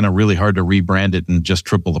 it's kind of really hard to rebrand it and just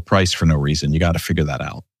triple the price for no reason. You got to figure that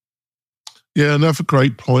out. Yeah, another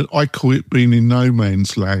great point. I call it being in no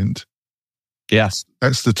man's land. Yes.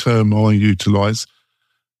 That's the term I utilize.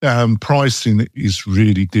 Pricing is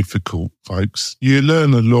really difficult, folks. You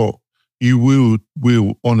learn a lot. You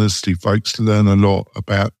will honestly, folks, learn a lot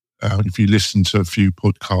about if you listen to a few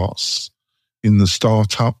podcasts in the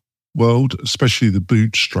startup world, especially the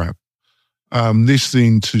bootstrap.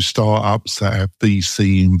 Listening to startups that have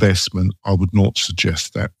VC investment, I would not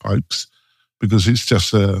suggest that, folks, because it's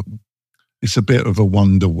just it's a bit of a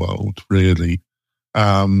wonder world, really.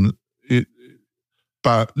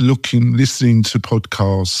 But listening to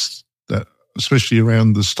podcasts that, especially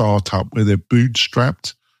around the startup where they're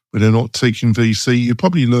bootstrapped, where they're not taking VC, you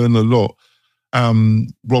probably learn a lot.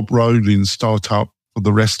 Rob Rollins' Startup for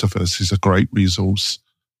the Rest of Us is a great resource.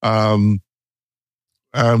 And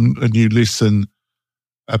you listen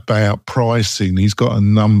about pricing. He's got a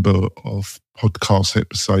number of podcast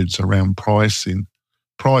episodes around pricing.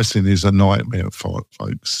 Pricing is a nightmare for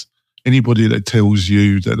folks. anybody that tells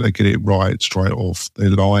you that they get it right straight off, they're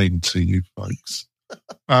lying to you, folks.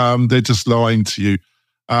 They're just lying to you.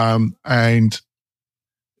 But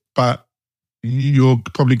you're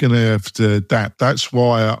probably going to have to adapt. That's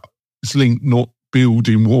why it's linked not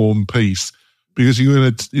building War and Peace, because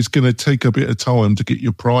it's going to take a bit of time to get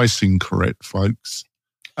your pricing correct, folks.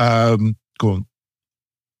 Go on.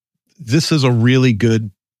 This is a really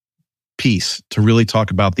good piece to really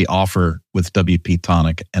talk about the offer with WP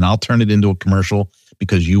Tonic, and I'll turn it into a commercial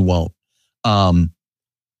because you won't. WP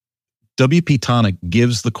Tonic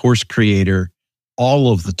gives the course creator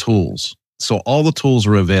all of the tools. So all the tools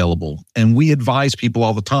are available, and we advise people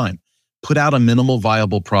all the time, put out a minimal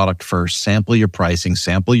viable product first, sample your pricing,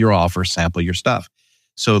 sample your offer, sample your stuff.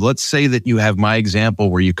 So let's say that you have my example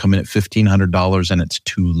where you come in at $1,500 and it's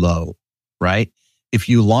too low, right? If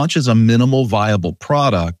you launch as a minimal viable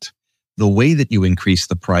product, the way that you increase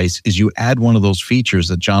the price is you add one of those features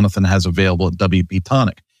that Jonathan has available at WP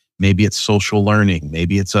Tonic. Maybe it's social learning.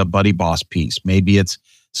 Maybe it's a Buddy Boss piece. Maybe it's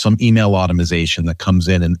some email automation that comes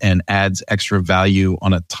in and adds extra value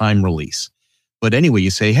on a time release. But anyway,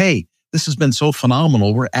 you say, hey, this has been so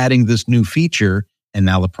phenomenal. We're adding this new feature, and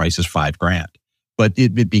now the price is $5,000. But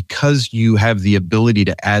because you have the ability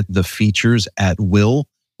to add the features at will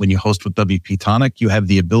when you host with WP Tonic, you have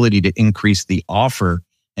the ability to increase the offer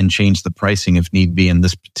and change the pricing if need be in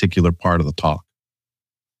this particular part of the talk.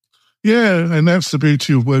 Yeah, and that's the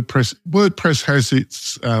beauty of WordPress. WordPress has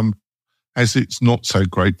its not so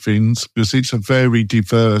great things because it's a very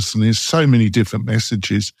diverse and there's so many different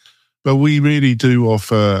messages. But we really do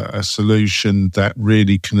offer a solution that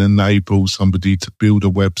really can enable somebody to build a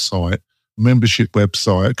website, membership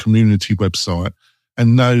website, a community website,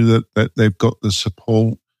 and know that they've got the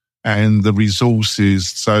support and the resources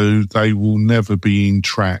so they will never be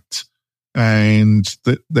entrapped, and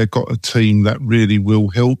that they've got a team that really will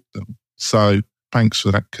help them. So thanks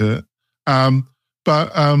for that, Kurt.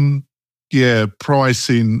 Yeah,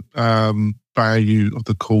 pricing, value of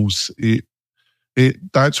the course,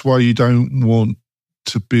 that's why you don't want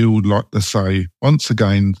to build like they say. Once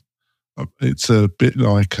again, it's a bit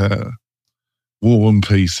like a War and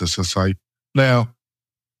Peace, as I say. Now,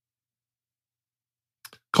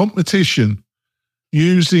 competition,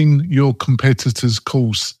 using your competitor's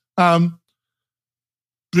course.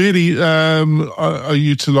 Really, I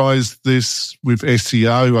utilize this with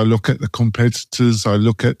SEO. I look at the competitors. I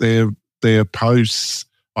look at their posts.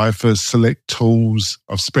 I have select tools.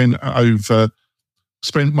 I've spent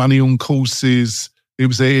money on courses. It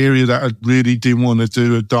was the area that I really didn't want to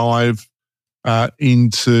do a dive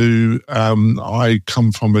into. I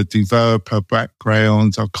come from a developer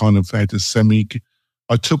background. I kind of had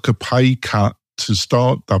I took a pay cut to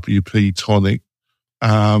start WP Tonic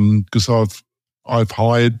because I've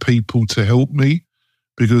hired people to help me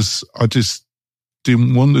because I just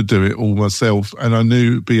didn't want to do it all myself, and I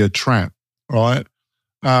knew it'd be a trap, right?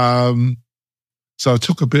 So I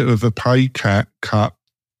took a bit of a pay cut,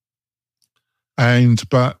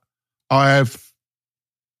 but I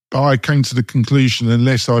came to the conclusion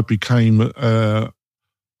unless I became, I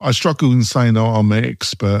struggle in saying I'm an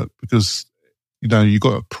expert because, you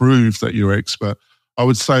got to prove that you're expert. I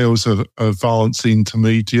would say I was an advanced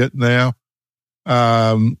intermediate now,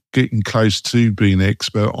 getting close to being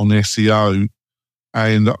expert on SEO,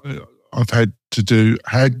 and I've had to do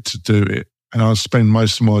it, and I spend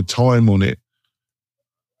most of my time on it.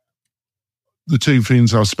 The two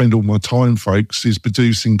things I spend all my time, folks, is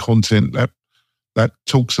producing content that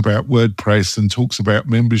talks about WordPress and talks about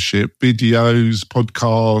membership, videos,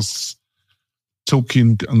 podcasts, I'm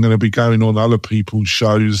going to be going on other people's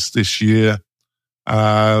shows this year,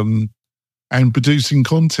 and producing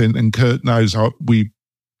content. And Kurt knows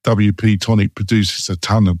WP Tonic produces a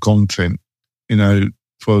ton of content.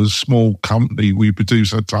 For a small company, we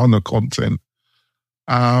produce a ton of content.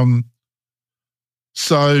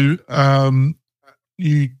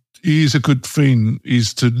 Here's a good thing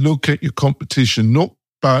is to look at your competition,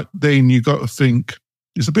 but then you got to think,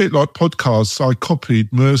 it's a bit like podcasts. I copied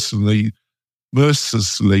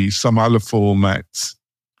mercilessly some other formats,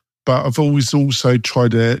 but I've always also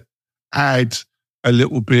tried to add a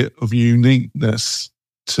little bit of uniqueness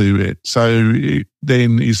to it. So it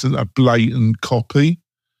then isn't a blatant copy.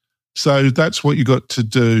 So that's what you got to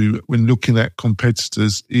do when looking at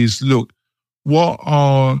competitors is look, what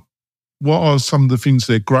are some of the things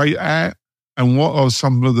they're great at and what are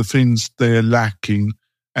some of the things they're lacking?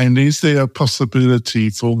 And is there a possibility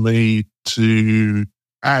for me to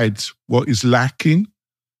add what is lacking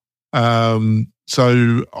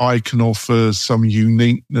so I can offer some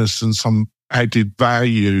uniqueness and some added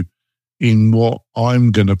value in what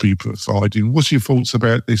I'm going to be providing. What's your thoughts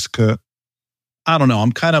about this, Kurt? I don't know.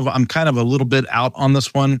 I'm kind of a little bit out on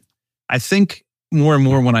this one. I think more and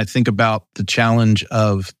more when I think about the challenge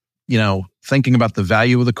of, thinking about the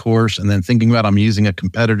value of the course and then thinking about I'm using a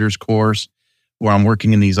competitor's course or I'm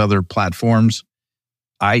working in these other platforms,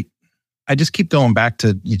 I just keep going back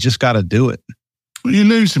to you just got to do it. Well, you're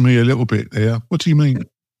losing me a little bit there. What do you mean?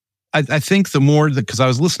 I think the more because I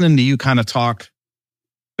was listening to you kind of talk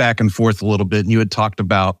back and forth a little bit, and you had talked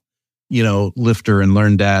about, Lifter and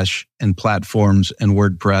LearnDash and platforms and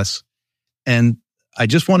WordPress. And I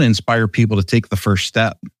just want to inspire people to take the first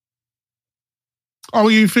step. Oh,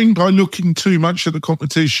 you think by looking too much at the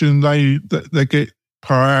competition, they get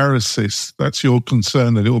paralysis? That's your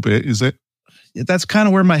concern a little bit, is it? That's kind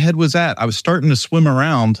of where my head was at. I was starting to swim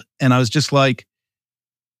around and I was just like,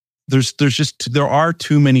 there are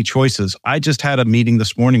too many choices. I just had a meeting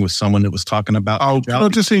this morning with someone that was talking about. Oh, can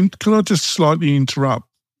I just slightly interrupt?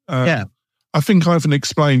 Yeah. I think I haven't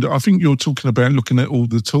explained. I think you're talking about looking at all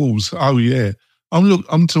the tools. Oh yeah.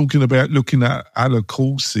 I'm talking about looking at other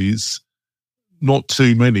courses, not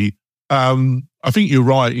too many. I think you're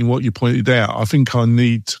right in what you pointed out. I think I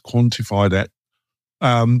need to quantify that.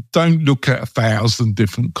 Don't look at 1,000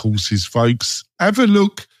 different courses, folks. Have a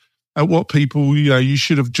look at what people, you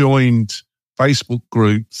should have joined Facebook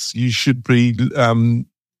groups. You should be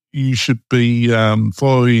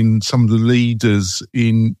following some of the leaders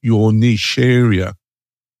in your niche area.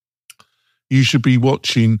 You should be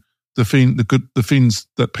watching the things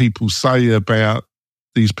that people say about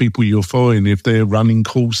these people you're following. If they're running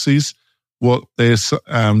courses,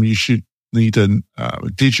 you should need a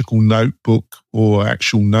digital notebook or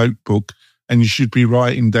actual notebook, and you should be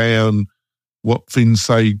writing down what things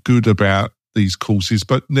say good about these courses.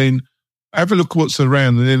 But then have a look what's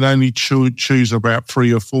around, and then only choose about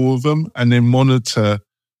 3 or 4 of them, and then monitor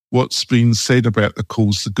what's been said about the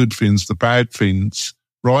course, the good things, the bad things.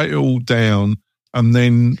 Write it all down, and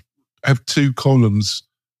then have 2 columns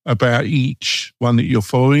about each one that you're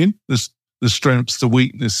following, the strengths, the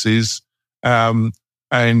weaknesses, and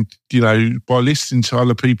by listening to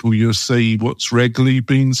other people, you'll see what's regularly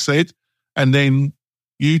being said, and then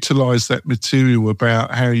utilize that material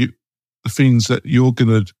about the things that you're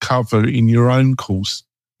going to cover in your own course.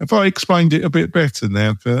 Have I explained it a bit better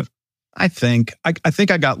now, Kurt? I think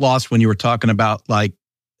I got lost when you were talking about like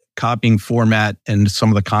copying format and some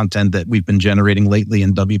of the content that we've been generating lately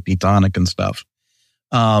in WP Tonic and stuff.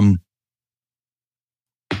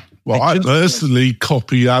 Well, I personally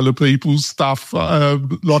copy other people's stuff,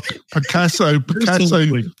 like Picasso.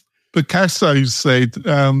 Picasso said,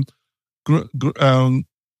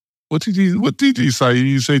 what did he say?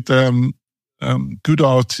 He said, good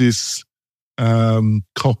artists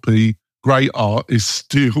copy, great art is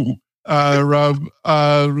still.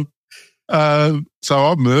 So I'm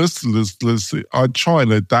merciless. I try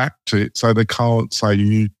and adapt it so they can't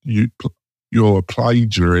say you're a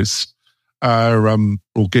plagiarist, or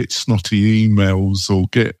get snotty emails or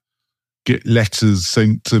get letters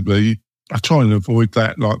sent to me. I try and avoid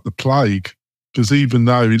that like the plague, because even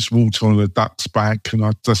though it's water on a duck's back and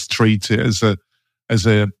I just treat it as the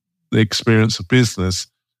experience of business,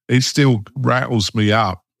 it still rattles me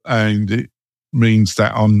up, and it means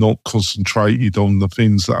that I'm not concentrated on the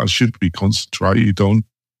things that I should be concentrated on.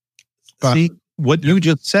 But, see, what you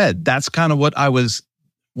just said, that's kind of what I was,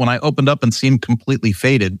 when I opened up and seemed completely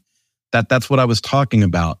faded, that's what I was talking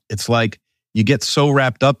about. It's like you get so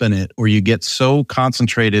wrapped up in it, or you get so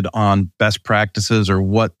concentrated on best practices or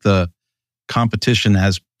what the competition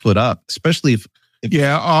has put up, especially if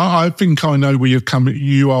yeah, I think I know where you're coming.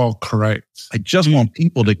 You are correct. I just want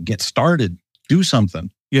people to get started, do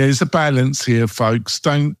something. Yeah, there's a balance here, folks.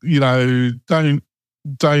 Don't get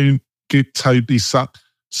totally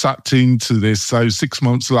sucked into this. So 6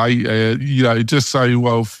 months later, just say,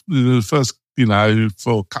 well, the first,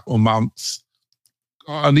 for a couple of months,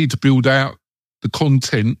 I need to build out the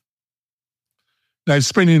content. Now,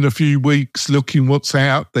 spending a few weeks looking what's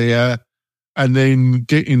out there, and then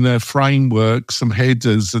getting a framework, some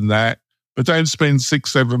headers and that, but don't spend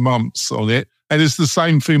 6-7 months on it. And it's the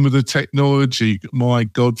same thing with the technology. My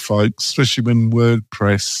God, folks, especially when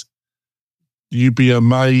WordPress, you'd be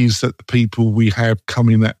amazed at the people we have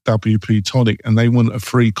coming at WP Tonic, and they want a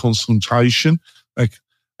free consultation.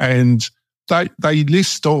 And they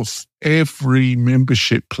list off every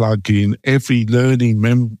membership plugin, every learning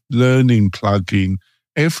plugin,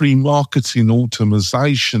 every marketing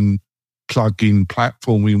automation plugin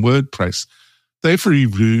platform in WordPress.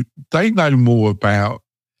 They know more about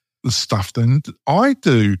the stuff than I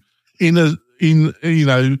do.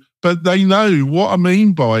 But they know what I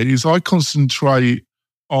mean by it is I concentrate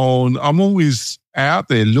I'm always out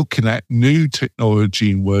there looking at new technology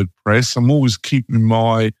in WordPress. I'm always keeping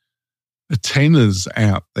my antennas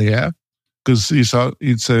out there because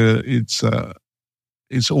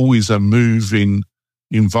it's always a moving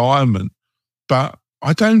environment. But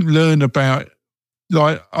I don't learn about,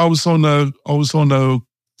 like, I was on a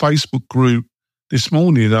Facebook group this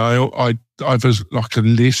morning. I have like a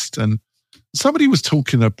list, and somebody was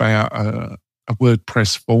talking about a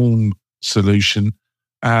WordPress form solution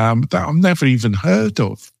that I've never even heard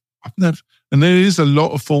of. And there is a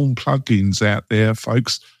lot of form plugins out there,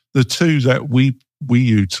 folks. The two that we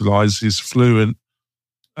utilize is Fluent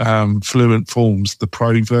Forms, the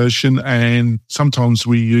pro version, and sometimes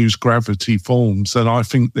we use Gravity Forms. And I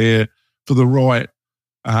think they're, for the right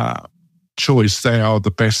choice, they are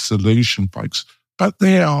the best solution, folks. But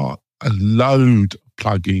there are a load of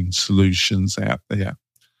plugin solutions out there.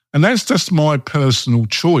 And that's just my personal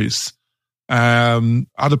choice.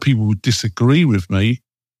 Other people would disagree with me.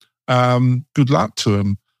 Good luck to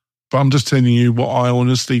them. But I'm just telling you what I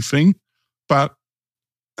honestly think. But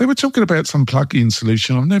they were talking about some plugin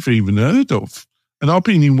solution I've never even heard of. And I've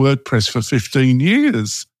been in WordPress for 15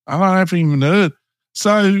 years. And I haven't even heard.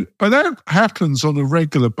 So, but that happens on a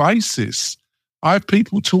regular basis. I have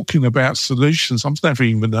people talking about solutions I've never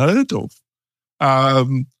even heard of.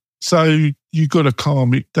 So you've got to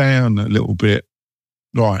calm it down a little bit.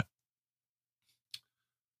 Right.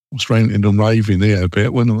 I was ranting and raving there a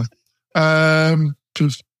bit, wasn't I?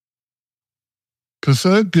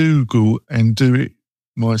 Prefer Google and do it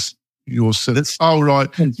yourself. Oh, right.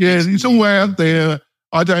 Yeah, it's all out there.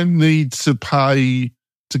 I don't need to pay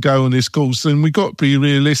to go on this course. And we've got to be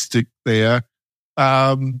realistic there.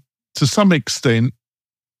 To some extent,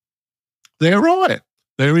 they're right.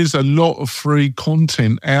 There is a lot of free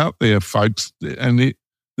content out there, folks, and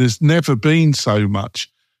there's never been so much.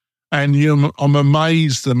 And I'm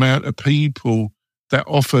amazed the amount of people that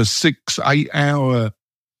offer 6-8 hour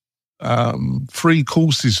free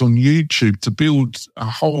courses on YouTube to build a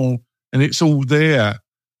whole, and it's all there.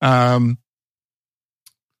 But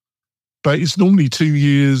it's normally 2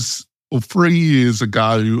 years or 3 years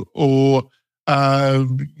ago, or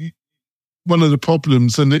one of the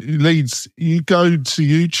problems, and it leads, you go to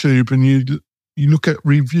YouTube and you look at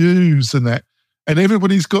reviews and that, and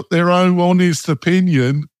everybody's got their own honest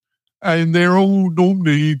opinion, and they're all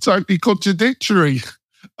normally totally contradictory.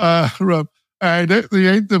 And at the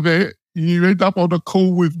end of it, you end up on a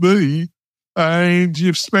call with me, and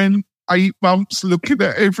you've spent 8 months looking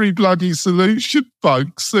at every bloody solution,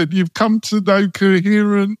 folks, and you've come to no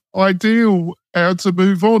coherent idea how to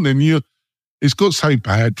move on. And it's got so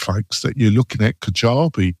bad, folks, that you're looking at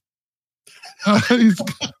Kajabi.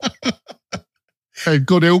 And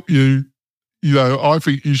God help you, I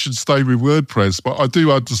think you should stay with WordPress, but I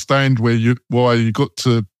do understand where you're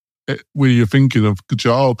thinking of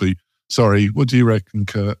Kajabi. Sorry, what do you reckon,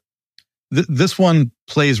 Kurt? This one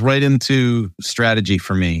plays right into strategy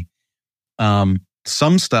for me.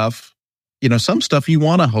 Some stuff you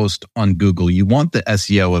want to host on Google. You want the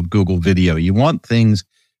SEO of Google Video. You want things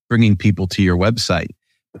bringing people to your website.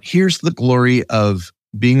 But here's the glory of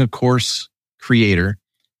being a course creator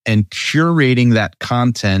and curating that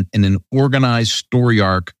content in an organized story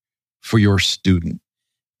arc for your student.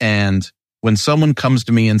 And when someone comes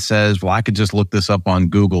to me and says, well, I could just look this up on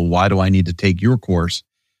Google, why do I need to take your course?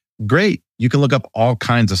 Great. You can look up all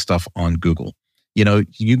kinds of stuff on Google. You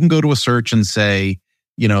can go to a search and say,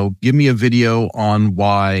 give me a video on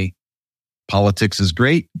why politics is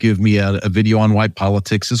great. Give me a video on why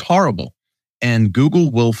politics is horrible. And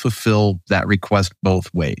Google will fulfill that request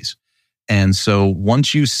both ways. And so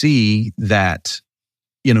once you see that,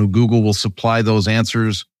 Google will supply those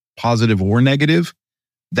answers, positive or negative,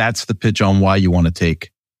 that's the pitch on why you want to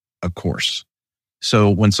take a course. So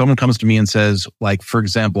when someone comes to me and says, like, for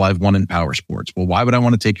example, I've won in power sports. Well, why would I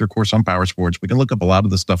want to take your course on power sports? We can look up a lot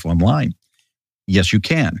of the stuff online. Yes, you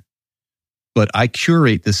can. But I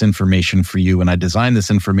curate this information for you, and I design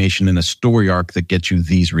this information in a story arc that gets you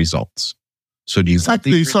these results. So do you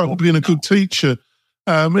exactly? So being a good teacher,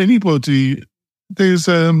 there's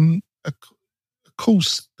a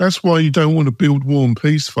course. That's why you don't want to build War and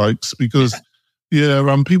Peace, folks, because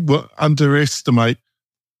people underestimate.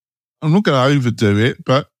 I'm not going to overdo it,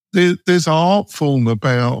 but there's an art form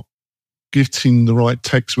about getting the right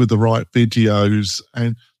text with the right videos,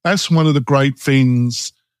 and that's one of the great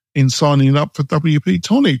things in signing up for WP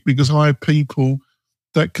Tonic, because I have people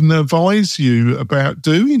that can advise you about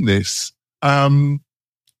doing this. So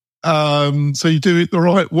you do it the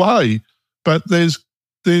right way. But there's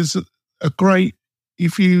a great,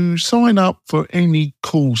 if you sign up for any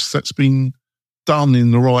course that's been done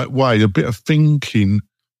in the right way, a bit of thinking,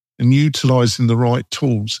 and utilizing the right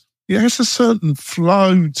tools, it has a certain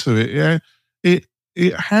flow to it. Yeah, it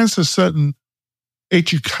has a certain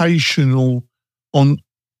educational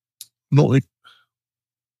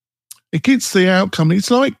it gets the outcome.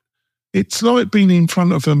 It's like being in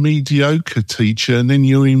front of a mediocre teacher and then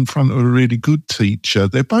you're in front of a really good teacher.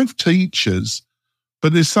 They're both teachers,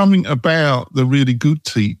 but there's something about the really good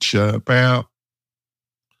teacher, about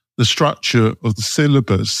the structure of the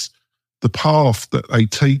syllabus, the path that they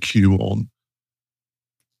take you on,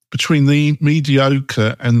 between the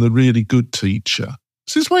mediocre and the really good teacher.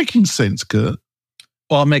 Is this making sense, Kurt?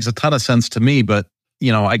 Well, it makes a ton of sense to me, but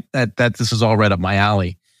this is all right up my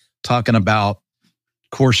alley. Talking about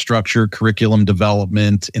course structure, curriculum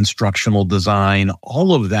development, instructional design,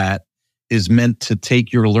 all of that is meant to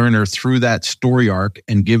take your learner through that story arc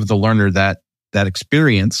and give the learner that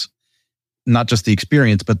experience, not just the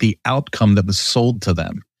experience, but the outcome that was sold to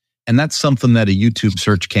them. And that's something that a YouTube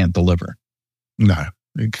search can't deliver. No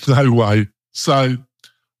way. So,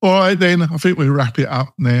 all right then, I think we'll wrap it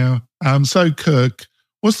up now. So Kirk,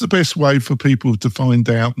 what's the best way for people to find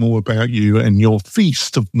out more about you and your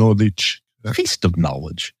feast of knowledge? Feast of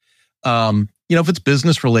knowledge. If it's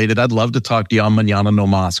business related, I'd love to talk to you on Mañana No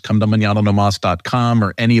Mas. Come to mañananomás.com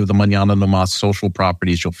or any of the Mañana No Mas social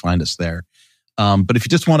properties. You'll find us there. But if you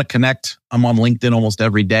just want to connect, I'm on LinkedIn almost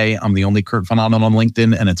every day. I'm the only Kurt Van Ahnen on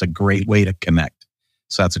LinkedIn, and it's a great way to connect.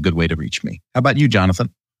 So that's a good way to reach me. How about you,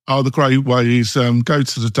 Jonathan? Oh, the great way is go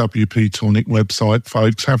to the WP Tonic website,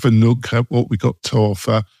 folks. Have a look at what we got to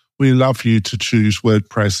offer. We love you to choose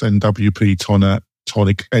WordPress and WP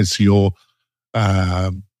Tonic as your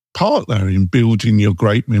partner in building your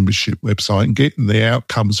great membership website and getting the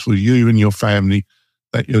outcomes for you and your family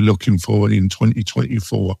that you're looking for in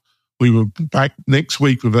 2024. We will be back next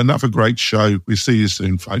week with another great show. We'll see you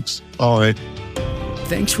soon, folks. Bye.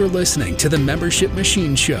 Thanks for listening to the Membership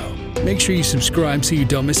Machine Show. Make sure you subscribe so you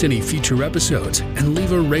don't miss any future episodes and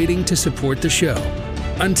leave a rating to support the show.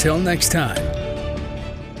 Until next time.